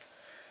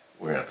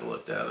 We're going to have to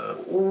look that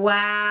up.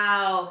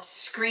 Wow.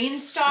 Screen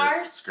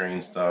Stars?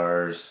 Screen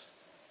Stars.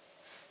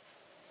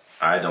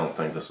 I don't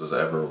think this was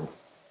ever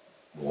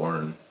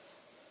worn.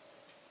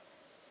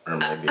 Or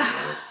maybe it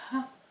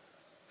was.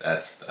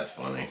 That's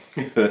funny.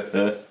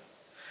 That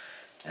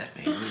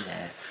made me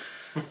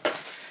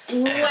laugh.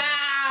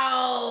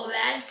 Wow,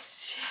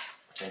 that's...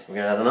 I think we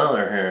got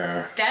another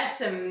here.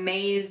 That's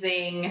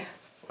amazing.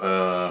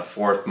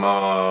 Fourth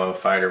Maw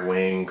fighter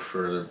wing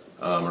for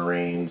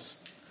Marines.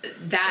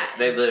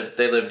 They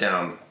live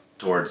down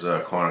towards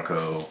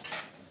Quantico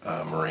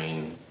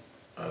Marine,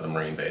 the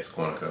Marine base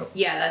Quantico.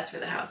 Yeah, that's where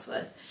the house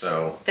was.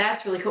 So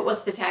that's really cool.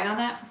 What's the tag on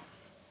that?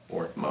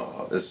 Fourth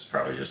Maw. This is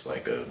probably just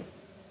like a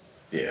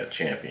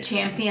champion.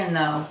 Champion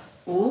though.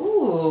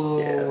 Ooh.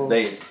 Yeah,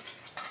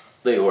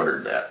 they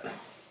ordered that.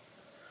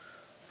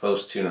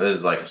 Post 2. This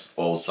is like an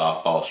old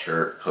softball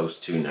shirt.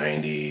 Post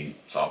 290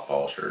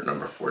 softball shirt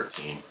number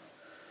 14.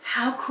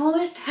 How cool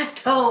is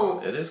that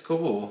though? It is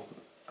cool.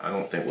 I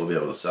don't think we'll be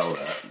able to sell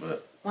that,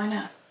 but why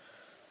not?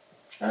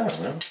 I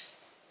don't know.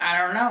 I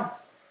don't know.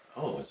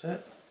 Oh, is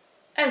that?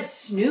 A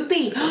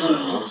Snoopy.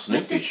 What's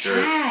the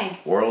shirt. tag?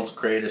 World's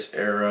Greatest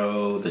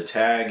Arrow. The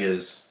tag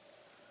is,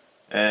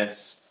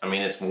 it's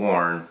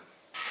worn.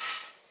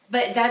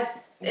 But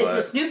that is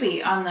a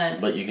Snoopy on the...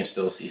 But you can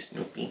still see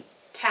Snoopy.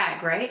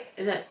 Tag, right?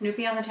 Is that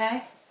Snoopy on the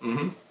tag?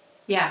 Mm-hmm.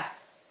 Yeah.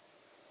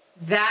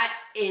 That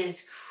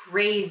is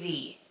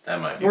crazy. That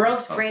might be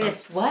World's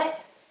Greatest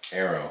what?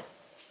 Arrow.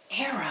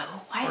 Arrow?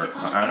 Why is it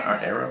called Arrow?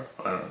 Arrow?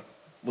 I don't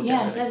know.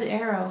 Yeah, it says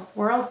Arrow.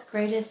 World's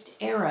Greatest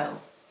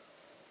Arrow.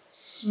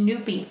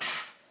 Snoopy.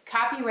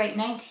 Copyright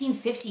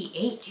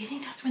 1958. Do you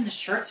think that's when the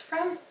shirt's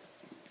from?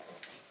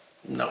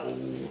 No.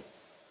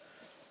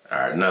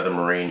 Alright, another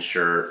Marine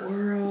shirt.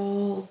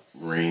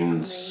 World's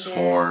Marine's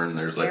horn.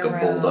 There's like a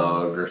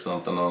bulldog or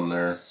something on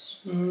there.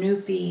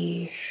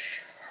 Snoopy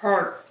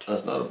shirt.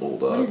 That's not a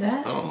bulldog. What is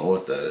that? I don't know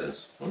what that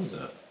is. What is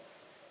that?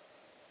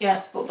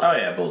 Yes, bulldog. Oh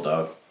yeah,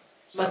 bulldog.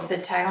 So, what's the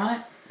tag on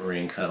it?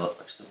 Marine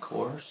colors, of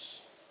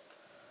course.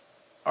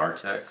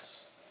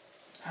 Artex.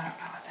 I don't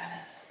know what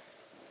that is.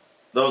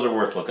 Those are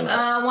worth looking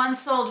at. One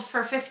sold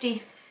for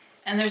 $50,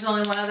 and there's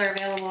only one other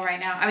available right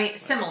now. I mean,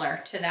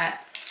 similar to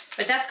that,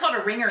 but that's called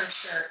a ringer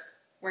shirt,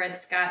 where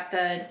it's got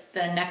the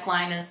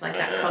neckline is like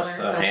that color. It's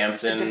a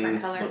Hampton.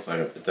 Different color. Looks like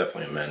it's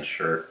definitely a men's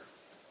shirt.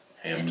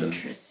 Hampton.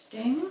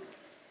 Interesting.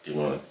 Do you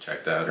want to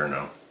check that or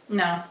no?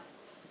 No.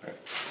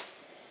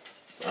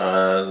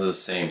 This is the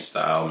same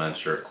style, men's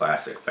shirt,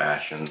 classic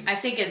fashions. I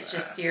think it's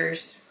just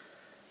Sears.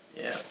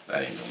 Yeah,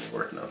 that ain't gonna be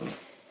worth nothing.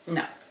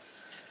 No.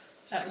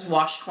 That was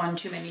washed one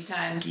too many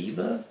times.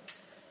 Skiba?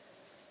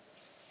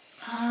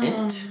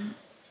 Int?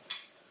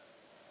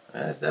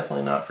 That's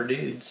definitely not for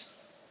dudes.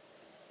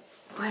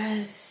 What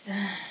is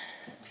that?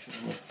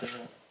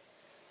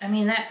 I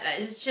mean, that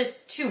it's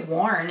just too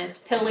worn. It's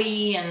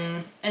pilly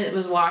and it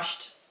was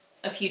washed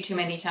a few too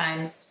many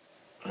times.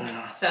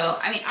 So,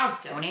 I mean, I'll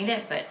donate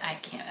it, but I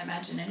can't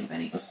imagine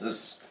anybody. This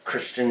is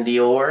Christian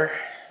Dior.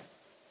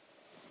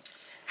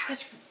 I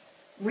was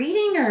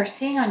reading or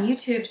seeing on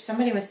YouTube,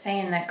 somebody was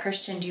saying that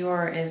Christian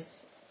Dior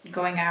is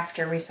going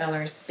after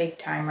resellers big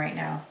time right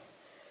now.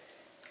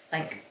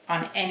 Like,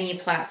 on any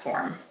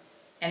platform.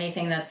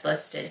 Anything that's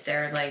listed,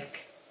 they're,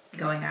 like,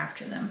 going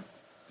after them.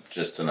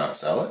 Just to not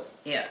sell it?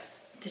 Yeah,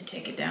 to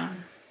take it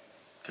down.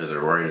 Because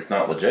they're worried it's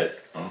not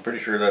legit? I'm pretty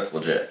sure that's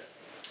legit.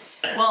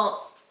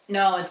 Well,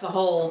 no, it's a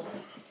whole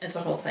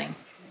thing.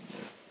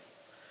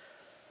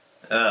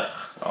 Ugh.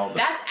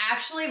 That's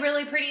actually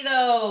really pretty,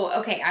 though.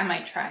 Okay, I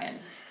might try it.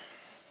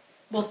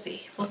 We'll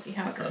see. We'll see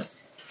how it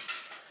goes.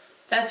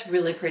 That's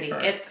really pretty.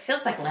 Right. It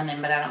feels like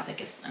linen, but I don't think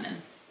it's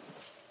linen.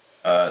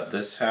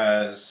 This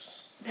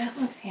has...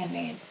 That looks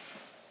handmade.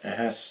 It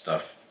has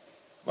stuff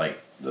like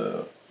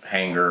the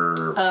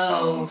hanger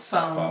foam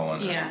stuff all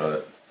in it,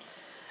 but...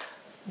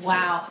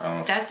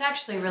 Wow, that's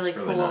actually really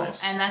cool. Nice.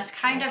 And that's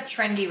kind of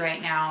trendy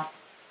right now,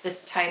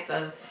 this type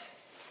of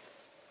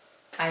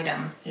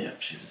item. Yeah,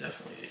 she was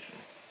definitely Asian.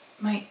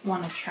 Might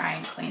want to try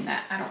and clean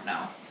that. I don't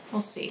know.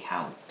 We'll see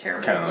how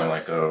terrible it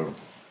looks. Kind of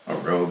like a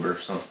robe or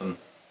something.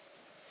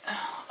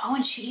 Oh,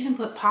 and she even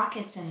put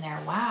pockets in there.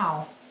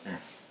 Wow. Yeah.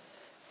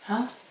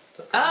 Huh?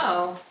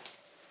 Oh.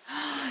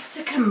 It's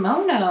a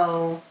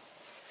kimono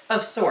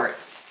of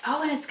sorts.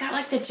 Oh, and it's got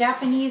like the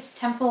Japanese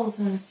temples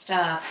and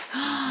stuff.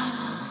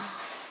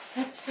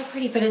 That's so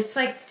pretty, but it's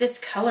like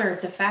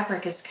discolored. The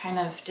fabric is kind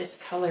of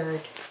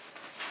discolored.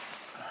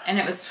 And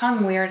it was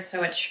hung weird,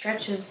 so it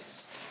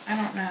stretches. I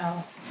don't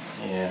know.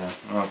 Yeah,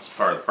 well, it's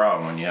part of the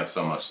problem when you have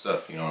so much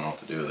stuff, you don't know what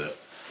to do with it.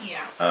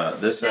 Yeah.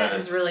 That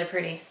is really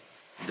pretty.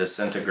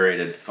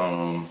 Disintegrated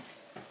foam,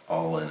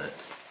 all in it.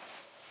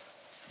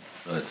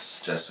 But it's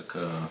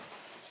Jessica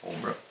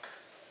Holbrook.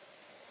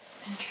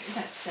 And is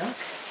that silk?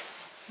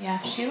 Yeah,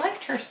 she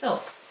liked her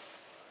silks.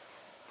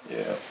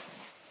 Yeah.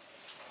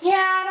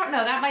 Yeah, I don't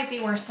know. That might be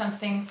worth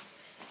something.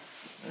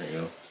 There you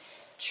go.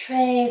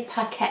 Très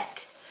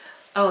Paquette.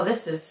 Oh,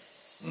 this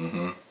is...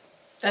 Mm-hmm.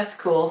 That's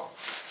cool.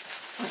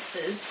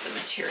 What is the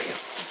material?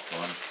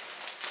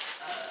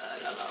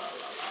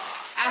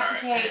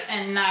 Acetate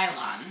and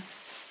nylon.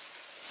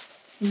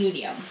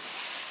 Medium.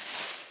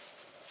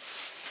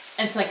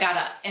 It's like got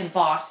a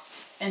embossed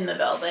in the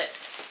velvet.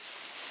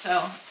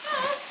 So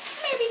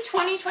maybe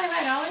 $20,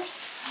 $25.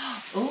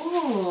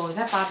 Oh, is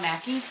that Bob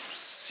Mackie?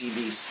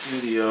 CD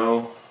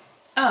Studio.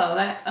 Oh,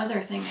 that other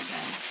thing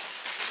again.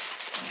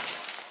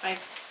 By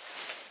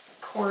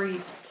Corey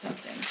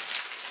something.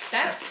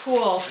 That's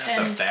cool.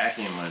 And the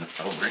vacuum went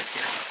over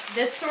here.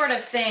 This sort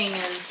of thing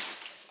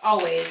is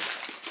always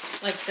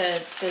like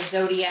the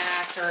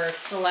Zodiac or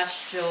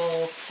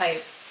Celestial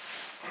type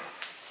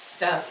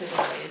stuff is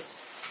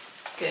always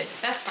good.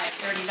 That's my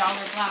 $30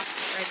 block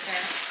right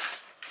there.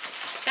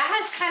 That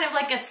has kind of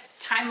like a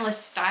timeless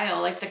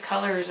style. Like the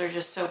colors are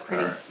just so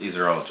pretty. These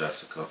are all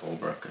Jessica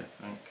Holbrook, I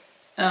think.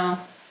 Oh,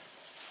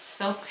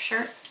 silk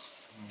shirts.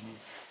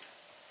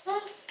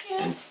 Oh,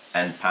 yeah.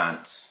 And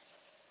pants.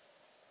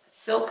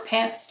 Silk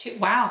pants too.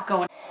 Wow,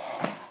 going.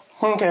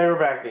 Okay, we're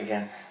back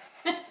again.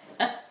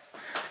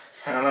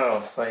 I don't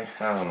know. It's like,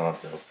 I don't know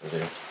what else to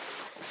do.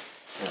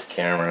 This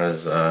camera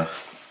is,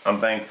 I'm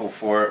thankful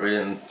for it. We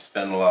didn't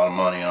spend a lot of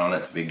money on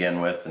it to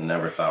begin with and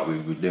never thought we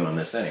would be doing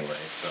this anyway.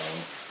 So,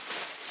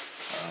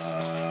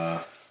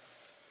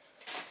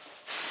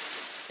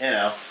 you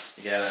know,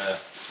 you gotta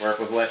work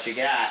with what you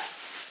got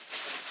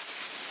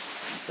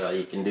until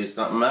you can do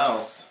something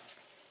else.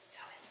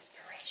 So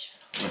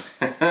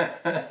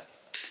inspirational.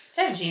 Is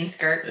that a jean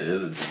skirt? It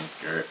is a jean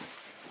skirt.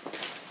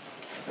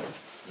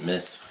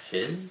 Miss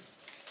His?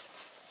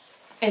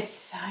 It's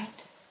signed.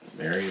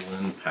 Mary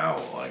Lynn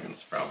Powell, I think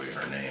it's probably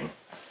her name.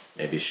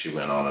 Maybe she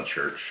went on a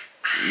church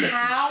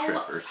How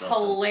trip or something.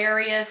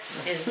 hilarious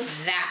is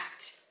that?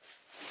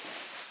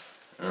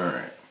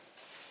 Alright.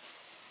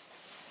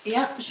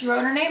 Yep, she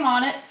wrote her name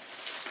on it.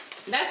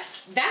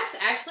 That's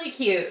actually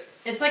cute.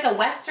 It's like a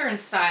Western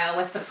style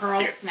with the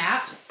pearl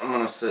snaps. I'm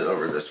gonna sit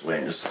over this way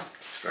and just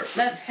start.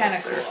 That's kind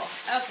of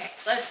cool. Okay,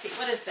 let's see.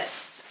 What is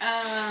this?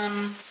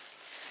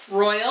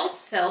 Royal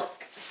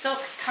silk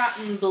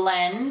cotton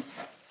blend.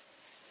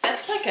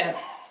 That's like a.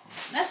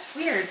 That's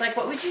weird. Like,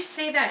 what would you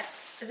say that?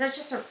 Is that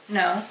just a?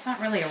 No, it's not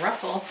really a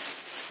ruffle.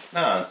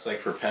 No, it's like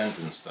for pens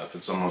and stuff.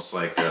 It's almost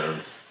like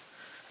a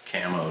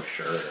camo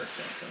shirt or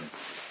something.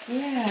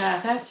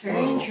 Yeah, that's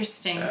very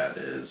interesting. That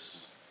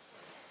is.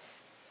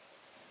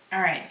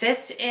 All right,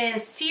 this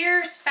is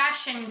Sears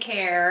Fashion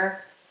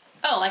Care.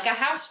 Oh, like a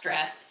house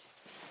dress.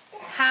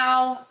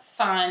 How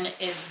fun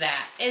is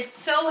that? It's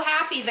so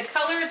happy. The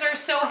colors are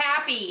so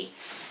happy.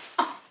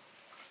 Oh.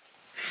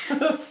 I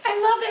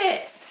love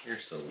it. You're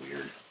so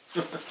weird.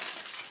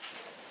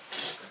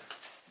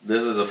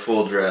 This is a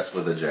full dress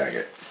with a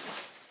jacket.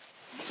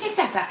 Take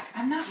that back.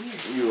 I'm not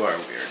weird. You are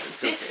weird.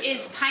 It's This okay,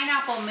 is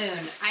Pineapple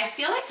Moon. I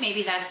feel like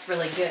maybe that's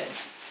really good.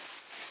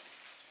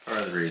 Part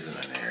of the reason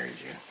I married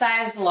you.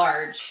 Size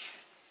large.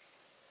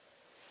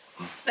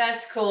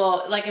 That's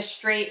cool. Like a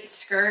straight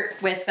skirt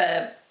with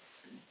a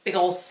big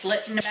old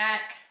slit in the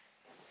back.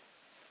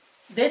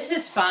 This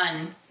is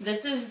fun.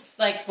 This is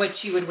like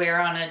what you would wear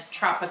on a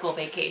tropical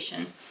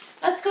vacation.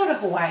 Let's go to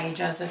Hawaii,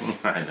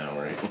 Joseph. I know,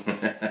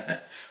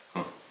 right?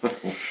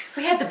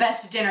 We had the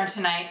best dinner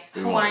tonight.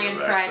 Hawaiian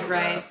fried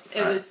rice.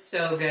 It was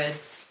so good.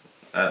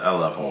 I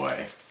love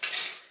Hawaii.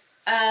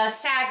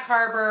 Sag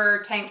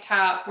Harbor tank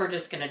top. We're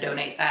just gonna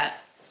donate that.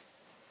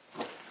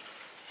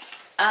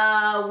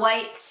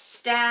 White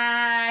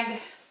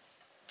stag.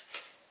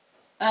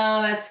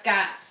 Oh, that's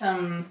got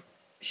some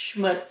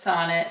schmutz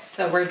on it,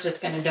 so we're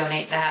just gonna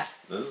donate that.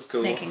 This is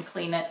cool. They can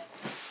clean it.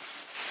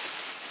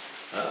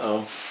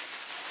 Uh-oh.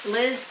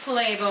 Liz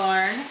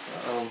Claiborne.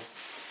 Uh-oh.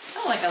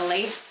 Oh, like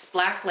a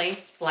black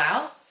lace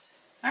blouse.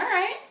 All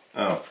right.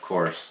 Oh, of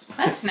course.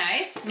 That's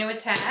nice. New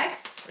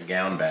tags. A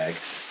gown bag.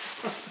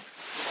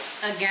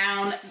 A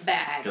gown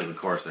bag. Because of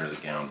course there's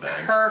a gown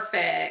bag.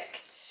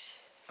 Perfect.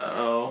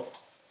 Uh-oh.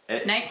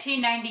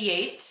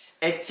 1998.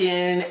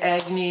 Etienne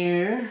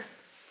Agnew.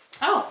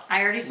 Oh,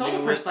 I already sold a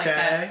New purse like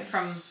that tags.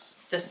 from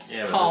this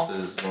Yeah, haul. but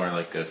this is more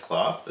like a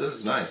cloth. This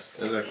is nice.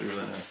 This is actually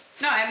really nice.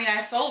 No, I mean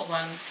I sold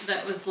one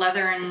that was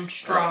leather and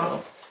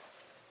straw.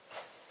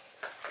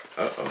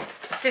 Uh-oh.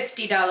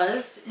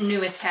 $50.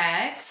 New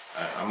tags.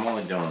 I'm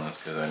only doing this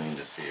because I need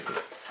to see if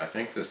it... I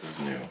think this is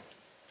new.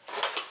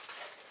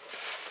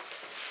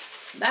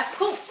 That's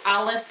cool.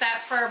 I'll list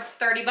that for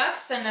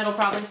 $30 and it'll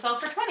probably sell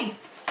for 20.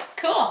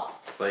 Cool.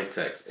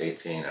 Latex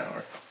 18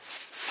 hour.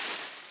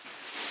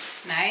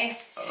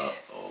 Nice.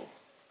 Uh-oh.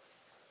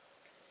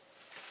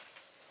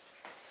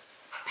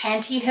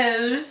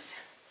 Pantyhose.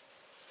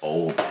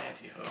 Old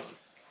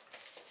pantyhose.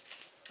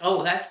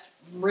 Oh, that's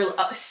real.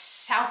 Oh,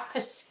 South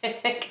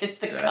Pacific is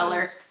the That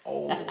color. is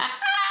old.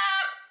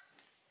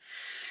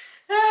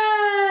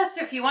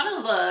 So if you want to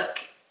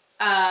look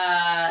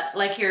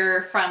like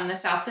you're from the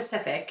South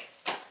Pacific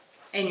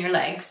in your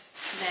legs,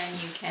 then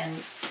you can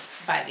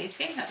buy these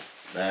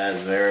pantyhose. That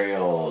is very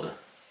old.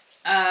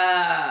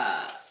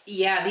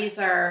 Yeah, these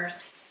are.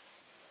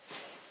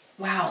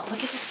 Wow,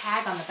 look at the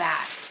tag on the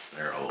back.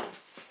 They're old.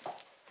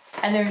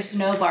 And there's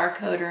no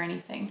barcode or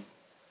anything.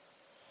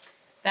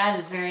 That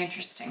is very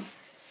interesting.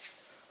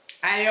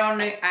 I don't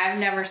know. I've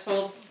never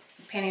sold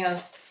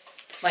pantyhose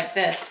like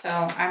this, so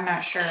I'm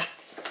not sure.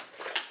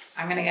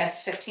 I'm gonna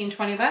guess 15,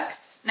 20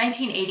 bucks.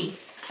 1980.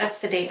 That's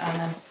the date on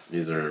them.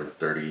 These are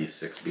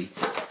 36B.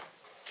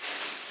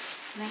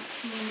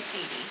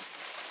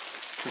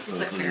 1980. These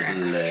look very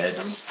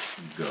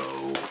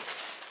uncomfortable.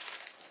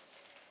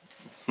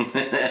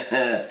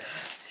 Let's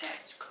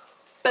go.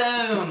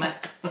 Boom.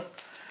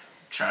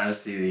 Trying to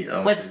see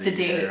the. What's the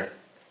date?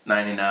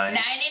 99. 99.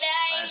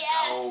 Let's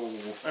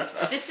Yes. go.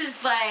 This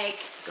is like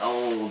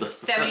Gold.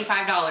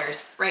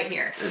 $75 right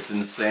here. It's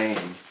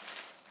insane.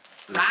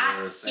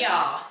 Right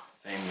here.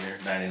 Same year,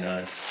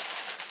 99.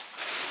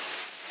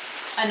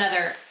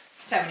 Another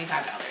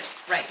 $75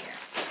 right here.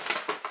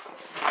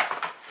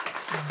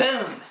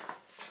 Boom.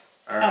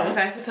 All right. Oh, was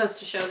I supposed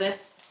to show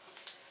this?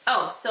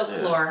 Oh, silk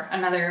lore.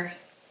 Another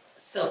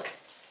silk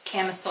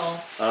camisole.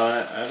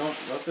 I don't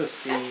let this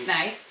see. That's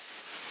nice,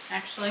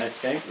 actually. I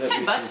think that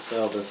we can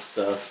sell this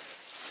stuff.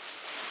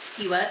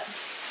 You what?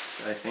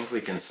 I think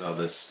we can sell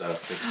this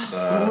stuff. It's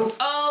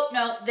oh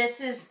no,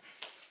 this is.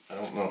 I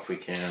don't know if we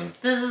can.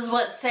 This is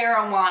what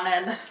Sarah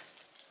wanted.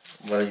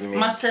 What do you mean?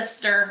 My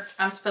sister.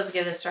 I'm supposed to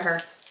give this to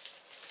her.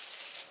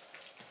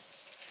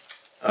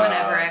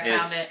 Whenever I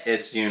found it.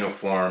 It's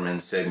uniform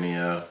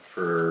insignia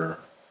for.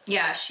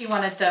 Yeah, she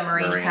wanted the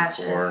Marine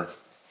patches. Corps.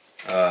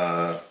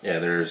 Yeah,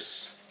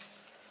 there's.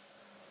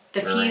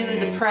 The few,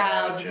 the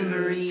proud, patches. The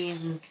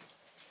Marines.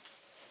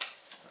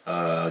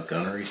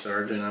 Gunnery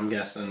sergeant, I'm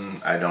guessing.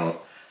 I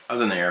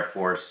was in the Air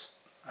Force.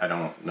 I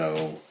don't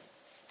know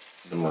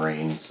the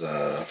Marines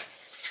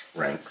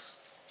ranks.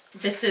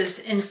 This is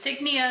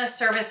insignia,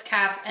 service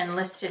cap, and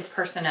listed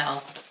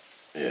personnel.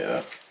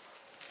 Yeah.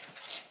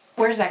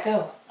 Where does that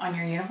go? On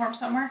your uniform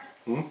somewhere?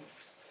 Hmm?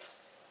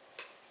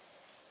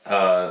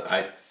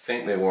 I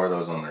think they wore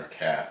those on their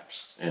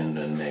caps, and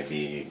then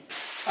maybe.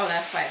 Oh,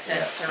 that's why it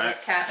says service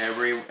cap.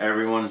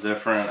 Everyone's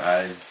different.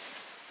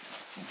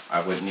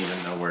 I wouldn't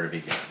even know where to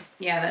begin.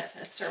 Yeah, that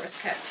says service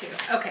cap too.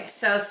 Okay,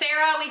 so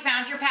Sarah, we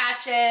found your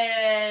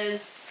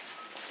patches.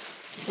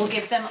 We'll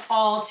give them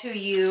all to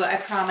you, I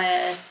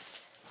promise.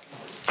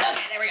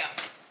 Okay, there we go.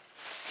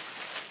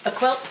 A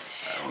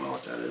quilt. I don't know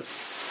what that is.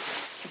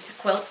 It's a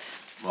quilt.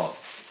 Well,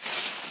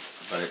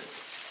 but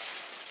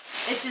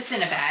it's just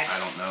in a bag. I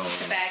don't know.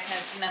 The bag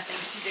has nothing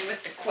to do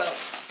with the quilt.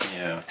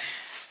 Yeah.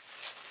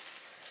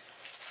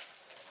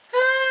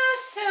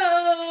 So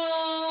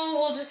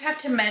we'll just have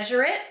to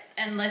measure it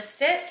and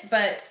list it,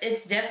 but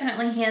it's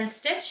definitely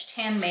hand-stitched,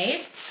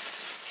 handmade.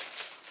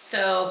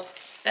 So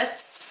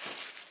that's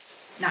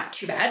not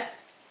too bad.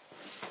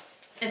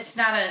 It's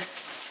not a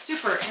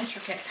super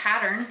intricate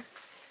pattern,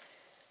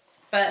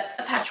 but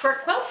a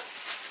patchwork quilt.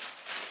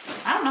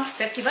 I don't know,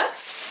 50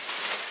 bucks?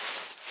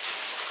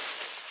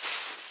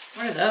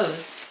 What are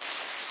those?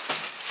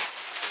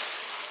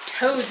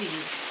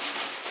 Toesies.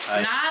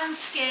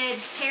 Non-skid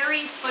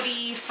terry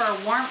footy for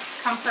warmth,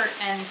 comfort,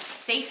 and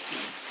safety.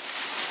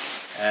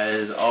 That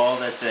is all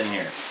that's in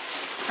here.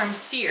 From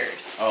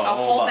Sears. Oh, a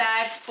whole bunch.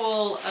 bag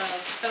full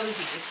of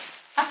toesies.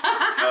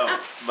 Oh,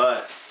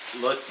 but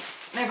look.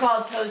 They're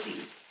called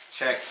toesies.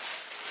 Check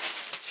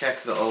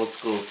the old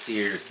school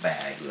Sears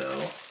bag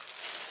though.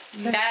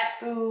 That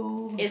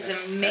is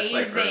amazing. That's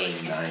like early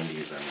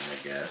 90s, I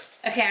guess.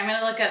 Okay, I'm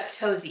gonna look up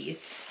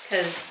toesies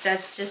because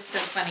that's just so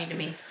funny to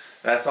me.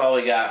 That's all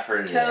we got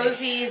for today.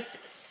 Toesies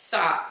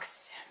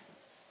socks.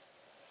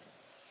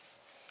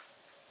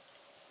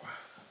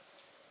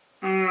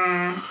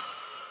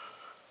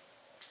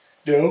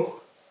 No.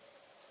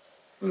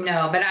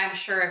 No, but I'm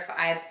sure if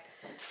I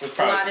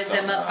plotted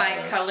them up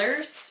by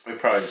colors. We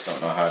probably just don't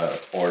know how to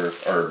order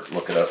or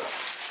look it up.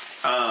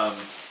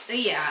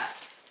 Yeah.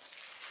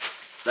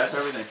 That's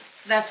everything.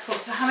 That's cool.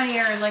 So how many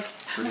are like,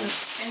 how many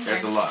in there?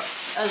 There's a lot.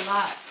 A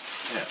lot.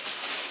 Yeah.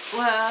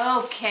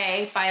 Well,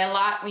 okay. By a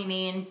lot, we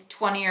mean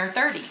 20 or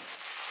 30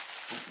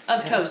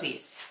 of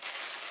toesies.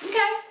 Okay.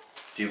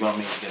 Do you want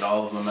me to get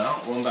all of them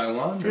out one by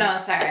one? Or? No,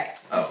 it's all right.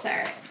 Oh. It's all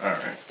right. All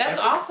right. That's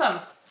awesome.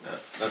 Yeah,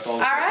 that's all.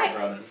 All right.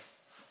 Running.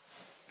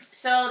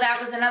 So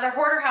that was another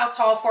Hoarder House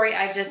haul for you.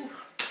 I just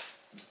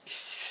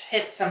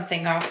hit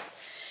something off.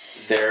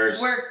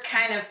 We're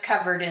kind of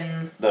covered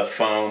in the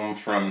foam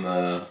from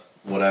the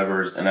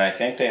whatevers, and I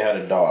think they had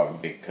a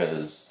dog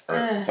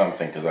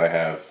something because I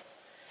have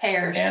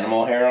hairs,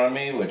 animal hair on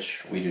me,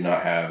 which we do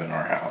not have in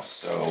our house.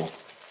 So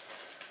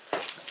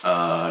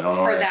I don't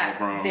know for where that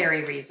from.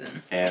 very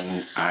reason.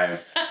 And I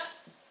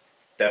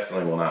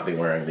definitely will not be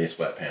wearing these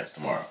sweatpants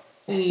tomorrow.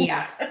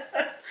 Yeah.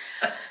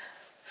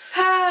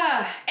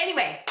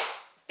 Anyway,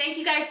 thank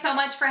you guys so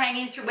much for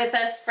hanging through with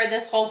us for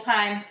this whole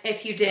time.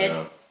 If you did,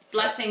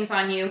 blessings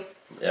on you.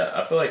 Yeah,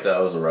 I feel like that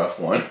was a rough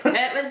one.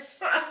 It was,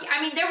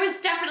 I mean, there was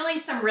definitely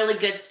some really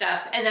good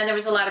stuff, and then there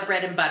was a lot of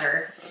bread and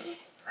butter.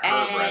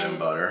 Bread and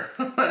butter.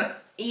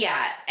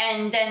 Yeah,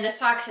 and then the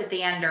socks at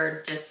the end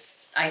are just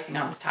icing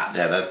on the top.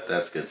 Yeah,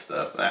 that's good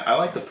stuff. I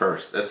like the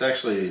purse. That's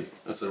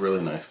a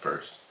really nice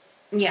purse.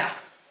 Yeah.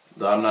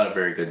 Though I'm not a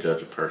very good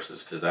judge of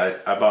purses, because I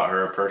bought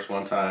her a purse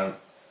one time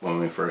when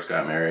we first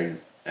got married,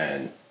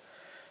 and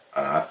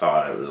I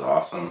thought it was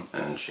awesome,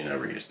 and she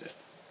never used it.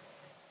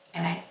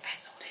 And I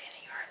sold it in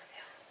a yard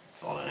sale.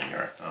 Sold it in a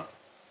yard sale.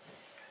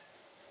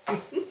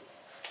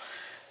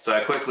 So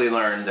I quickly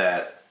learned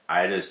that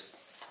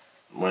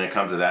when it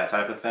comes to that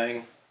type of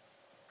thing,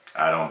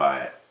 I don't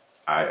buy it.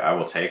 I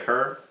will take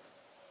her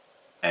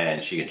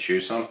and she can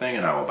choose something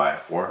and I will buy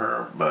it for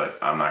her, but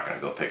I'm not going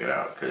to go pick it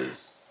out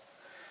because...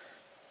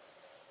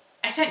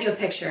 I sent you a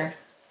picture,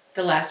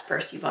 the last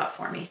purse you bought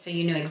for me, so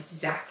you knew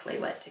exactly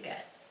what to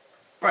get.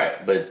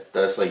 Right, but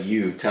that's like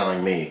you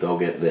telling me, go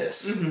get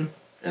this. Mm-hmm.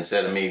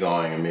 Instead of me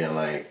going and being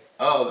like,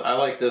 oh, I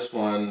like this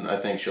one,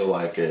 I think she'll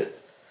like it,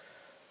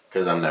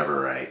 because I'm never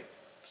right.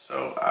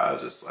 So I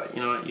was just like,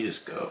 you know what, you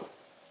just go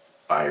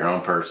buy your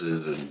own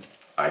purses and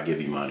I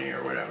give you money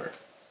or whatever.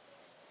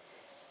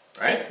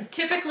 Right?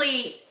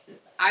 Typically,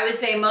 I would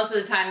say most of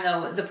the time,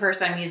 though, the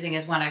purse I'm using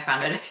is one I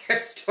found at a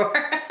thrift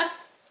store.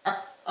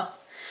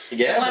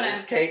 Yeah, but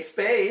it's Kate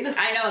Spade.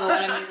 I know, the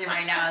one I'm using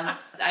right now is,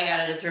 I got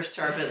it at a thrift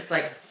store, but it's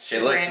like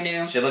brand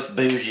new. She looks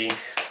bougie.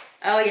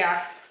 Oh,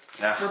 yeah.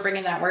 Yeah. We're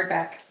bringing that word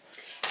back.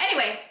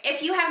 Anyway,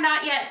 if you have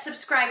not yet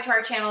subscribed to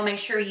our channel, make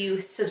sure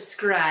you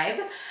subscribe,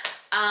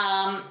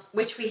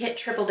 which we hit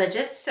triple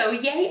digits, so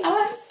yay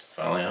us.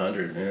 Finally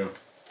 100, yeah.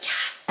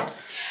 Yes.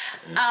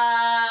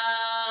 Yeah.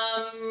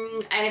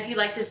 And if you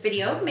like this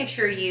video, make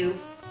sure you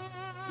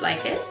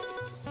like it,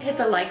 hit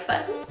the like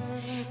button,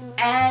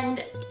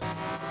 and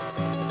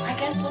I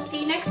guess we'll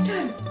see you next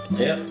time.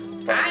 Yep.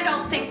 I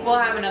don't think we'll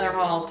have another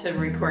haul to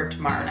record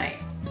tomorrow night.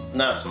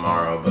 Not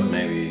tomorrow, but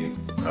maybe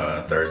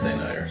Thursday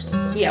night or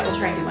something. Yeah, we'll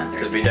try and do one Thursday.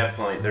 Because we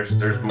definitely,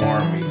 there's more,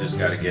 and we just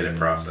got to get it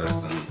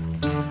processed and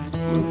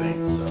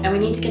moving. So. And we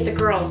need to get the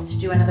girls to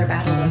do another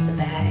battle of the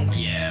bags.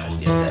 Yeah, we'll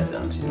get that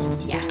done too.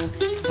 Yeah.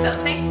 So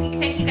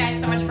thank you guys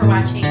so much for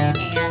watching,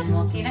 and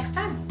we'll see you next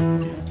time.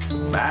 Yeah.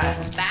 Bye.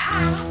 Bye.